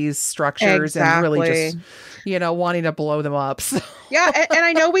top of these structures and really just wanting to blow them up. So. Yeah, and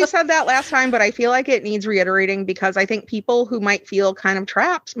I know we said that last time, but I feel like it needs reiterating because I think people who might feel kind of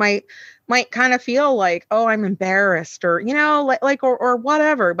trapped might kind of feel like, oh, I'm embarrassed, or or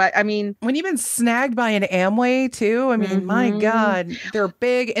whatever. But I mean, when you've been snagged by an Amway too, I mean, my God, they're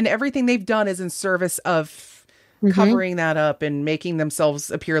big, and everything they've done is in service of covering that up and making themselves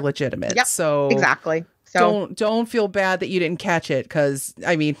appear legitimate. Yep, so exactly. So don't feel bad that you didn't catch it, because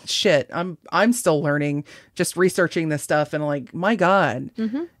I mean, shit, I'm still learning, just researching this stuff, and like, my God,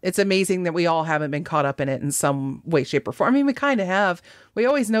 it's amazing that we all haven't been caught up in it in some way, shape, or form. I mean, we kind of have. We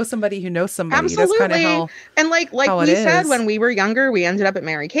always know somebody who knows somebody. Absolutely. That's kind of how, and like how we said, is. when we were younger, we ended up at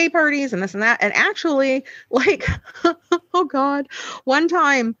Mary Kay parties and this and that. And actually, oh God, one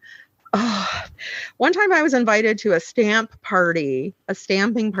time I was invited to a stamping party,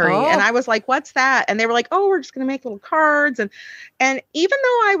 and I was like, what's that? And they were like, oh, we're just going to make little cards. And even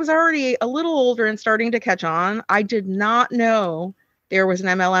though I was already a little older and starting to catch on, I did not know there was an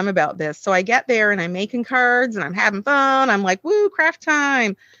MLM about this. So I get there and I'm making cards and I'm having fun. I'm like, woo, craft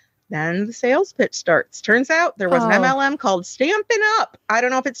time. Then the sales pitch starts. Turns out there was an MLM called Stampin' Up. I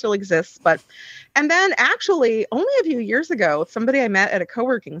don't know if it still exists, and then actually only a few years ago, somebody I met at a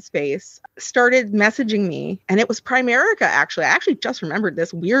co-working space started messaging me, and it was Primerica. Actually, I actually just remembered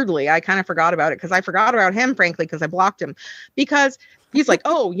this weirdly. I kind of forgot about it because I forgot about him, frankly, because I blocked him, because he's like,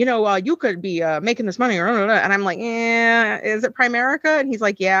 oh, you could be making this money, and I'm like, yeah, is it Primerica? And he's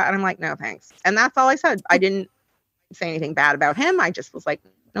like, yeah. And I'm like, no, thanks. And that's all I said. I didn't say anything bad about him. I just was like,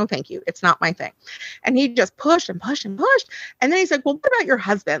 no, thank you. It's not my thing. And he just pushed and pushed and pushed. And then he's like, well, what about your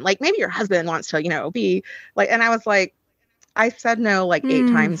husband? Like, maybe your husband wants to, be like, and I was like, I said no, like 8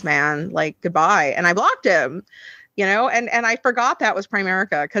 times, man, like, goodbye. And I blocked him, and I forgot that was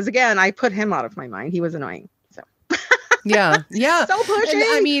Primerica. Cause again, I put him out of my mind. He was annoying. So yeah. So pushing. And,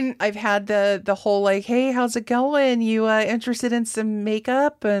 I mean, I've had the whole like, hey, how's it going? You interested in some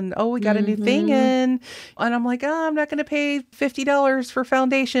makeup? And we got a new thing in. And I'm like, oh, I'm not going to pay $50 for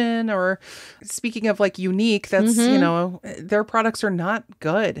foundation. Or speaking of like unique, that's, their products are not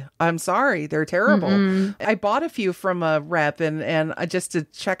good. I'm sorry. They're terrible. I bought a few from a rep and just to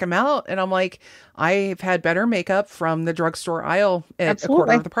check them out. And I'm like, I've had better makeup from the drugstore aisle at a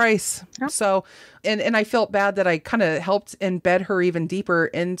quarter of the price. Yeah. So, and I felt bad that I kind of helped embed her even deeper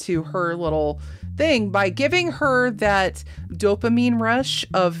into her little thing by giving her that dopamine rush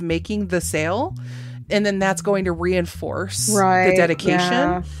of making the sale. And then that's going to reinforce the dedication.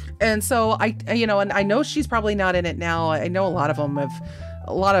 Yeah. And so and I know she's probably not in it now. I know a lot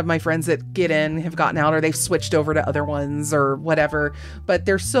of my friends that get in have gotten out, or they've switched over to other ones or whatever. But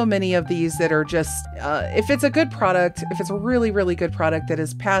there's so many of these that are just, if it's a good product, if it's a really, really good product that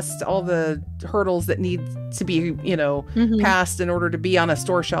has passed all the hurdles that need to be, passed in order to be on a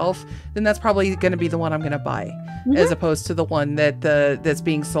store shelf, then that's probably going to be the one I'm going to buy, as opposed to the one that's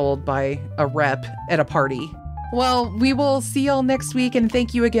being sold by a rep at a party. Well, we will see y'all next week. And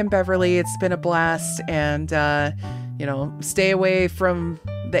thank you again, Beverly. It's been a blast. And, stay away from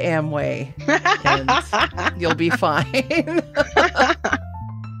the Amway and you'll be fine.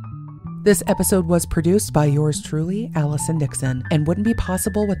 This episode was produced by yours truly, Allison Dixon, and wouldn't be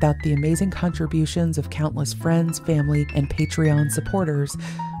possible without the amazing contributions of countless friends, family, and Patreon supporters.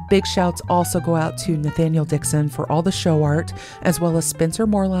 Big shouts also go out to Nathaniel Dixon for all the show art, as well as Spencer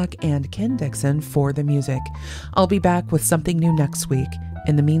Morlock and Ken Dixon for the music. I'll be back with something new next week.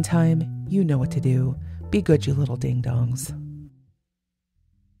 In the meantime, you know what to do. Be good, you little ding-dongs.